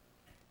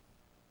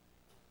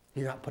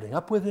 He's not putting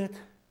up with it.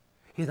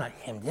 He's not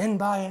hemmed in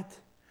by it.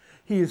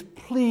 He is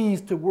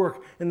pleased to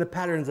work in the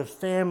patterns of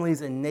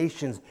families and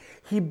nations.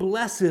 He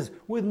blesses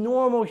with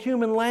normal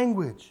human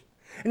language.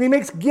 And he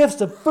makes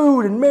gifts of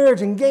food and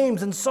marriage and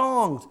games and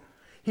songs.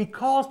 He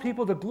calls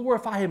people to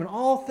glorify him in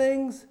all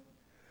things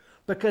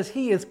because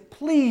he is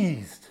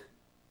pleased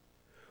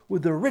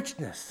with the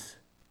richness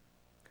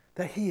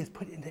that he has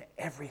put into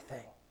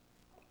everything.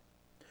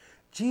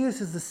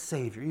 Jesus is the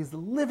Savior. He is the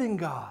living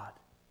God.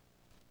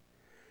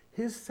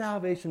 His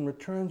salvation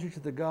returns you to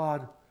the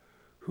God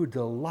who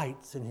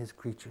delights in his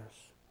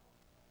creatures.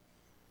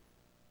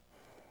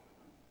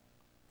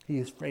 He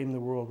has framed the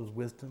world with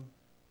wisdom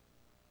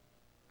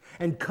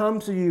and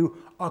comes to you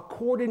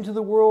according to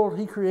the world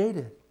he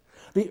created,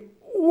 the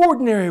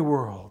ordinary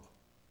world.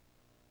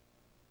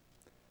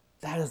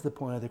 That is the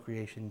point of the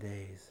creation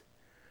days.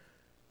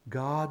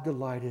 God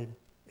delighted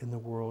in the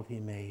world he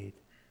made.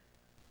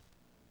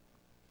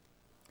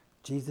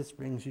 Jesus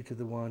brings you to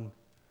the one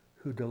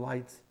who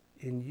delights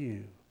in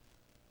you.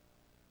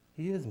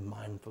 He is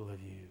mindful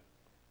of you.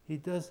 He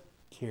does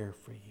care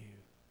for you.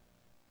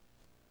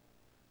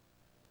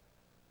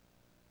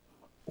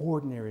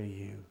 Ordinary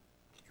you,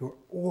 your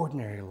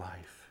ordinary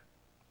life.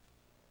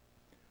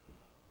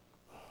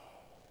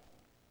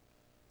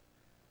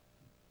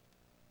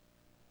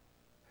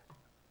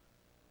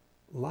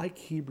 Like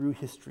Hebrew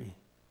history,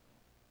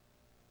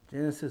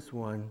 Genesis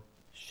 1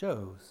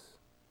 shows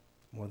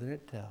more than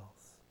it tells.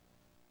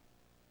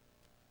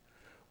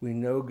 We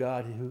know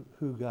God,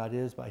 who God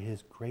is by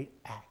his great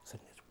acts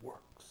and his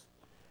works.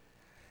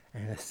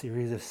 And in a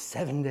series of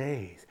 7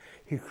 days,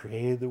 he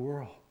created the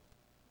world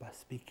by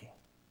speaking.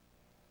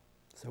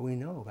 So we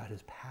know about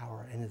his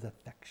power and his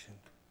affection.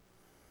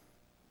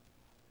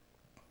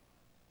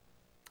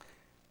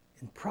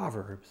 In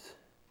Proverbs,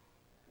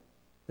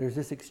 there's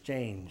this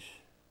exchange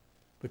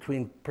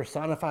between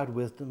personified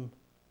wisdom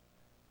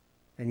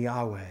and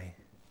Yahweh.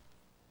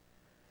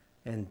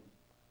 And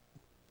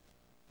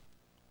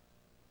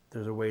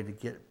there's a way to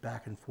get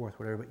back and forth,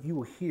 whatever, but you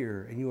will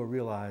hear and you will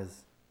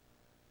realize,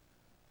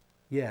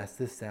 yes,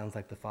 this sounds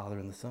like the Father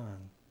and the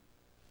Son.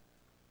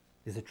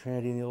 Is the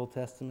Trinity in the Old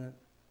Testament?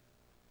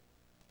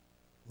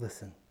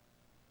 Listen,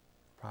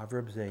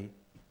 Proverbs 8.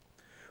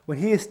 When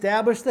he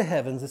established the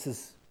heavens, this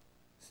is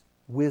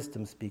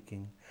wisdom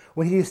speaking.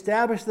 When he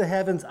established the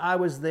heavens, I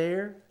was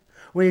there.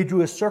 When he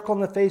drew a circle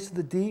on the face of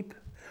the deep.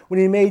 When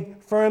he made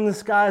firm the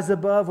skies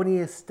above. When he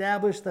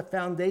established the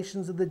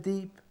foundations of the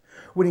deep.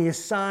 When he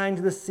assigned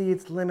to the sea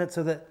its limits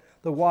so that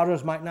the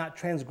waters might not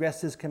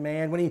transgress his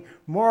command, when he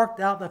marked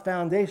out the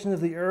foundation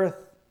of the earth,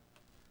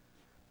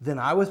 then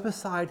I was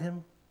beside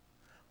him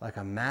like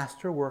a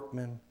master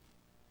workman,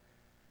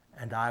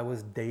 and I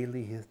was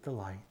daily his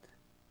delight.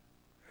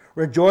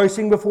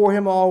 Rejoicing before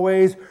him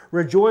always,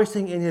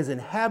 rejoicing in his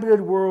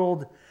inhabited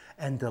world,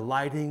 and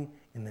delighting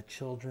in the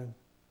children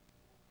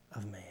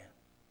of man.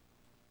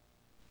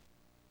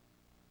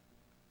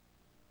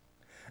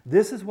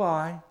 This is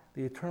why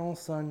the eternal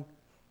Son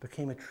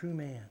became a true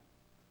man.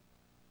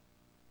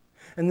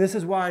 And this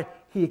is why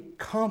he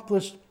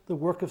accomplished the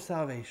work of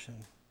salvation.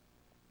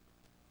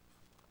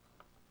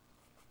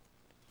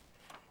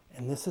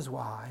 And this is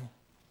why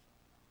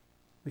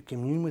we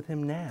commune with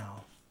him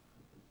now,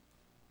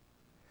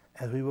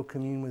 as we will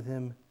commune with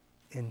him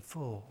in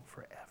full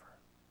forever.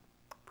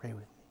 Pray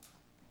with me.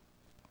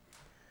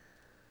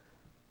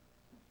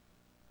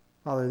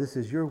 Father, this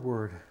is your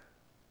word,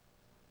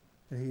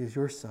 that he is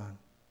your Son.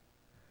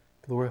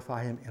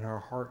 Glorify him in our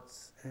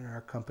hearts and in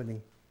our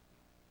company.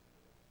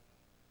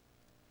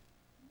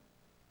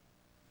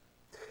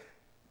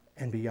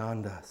 And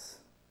beyond us,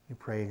 we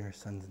pray in your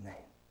Son's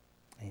name.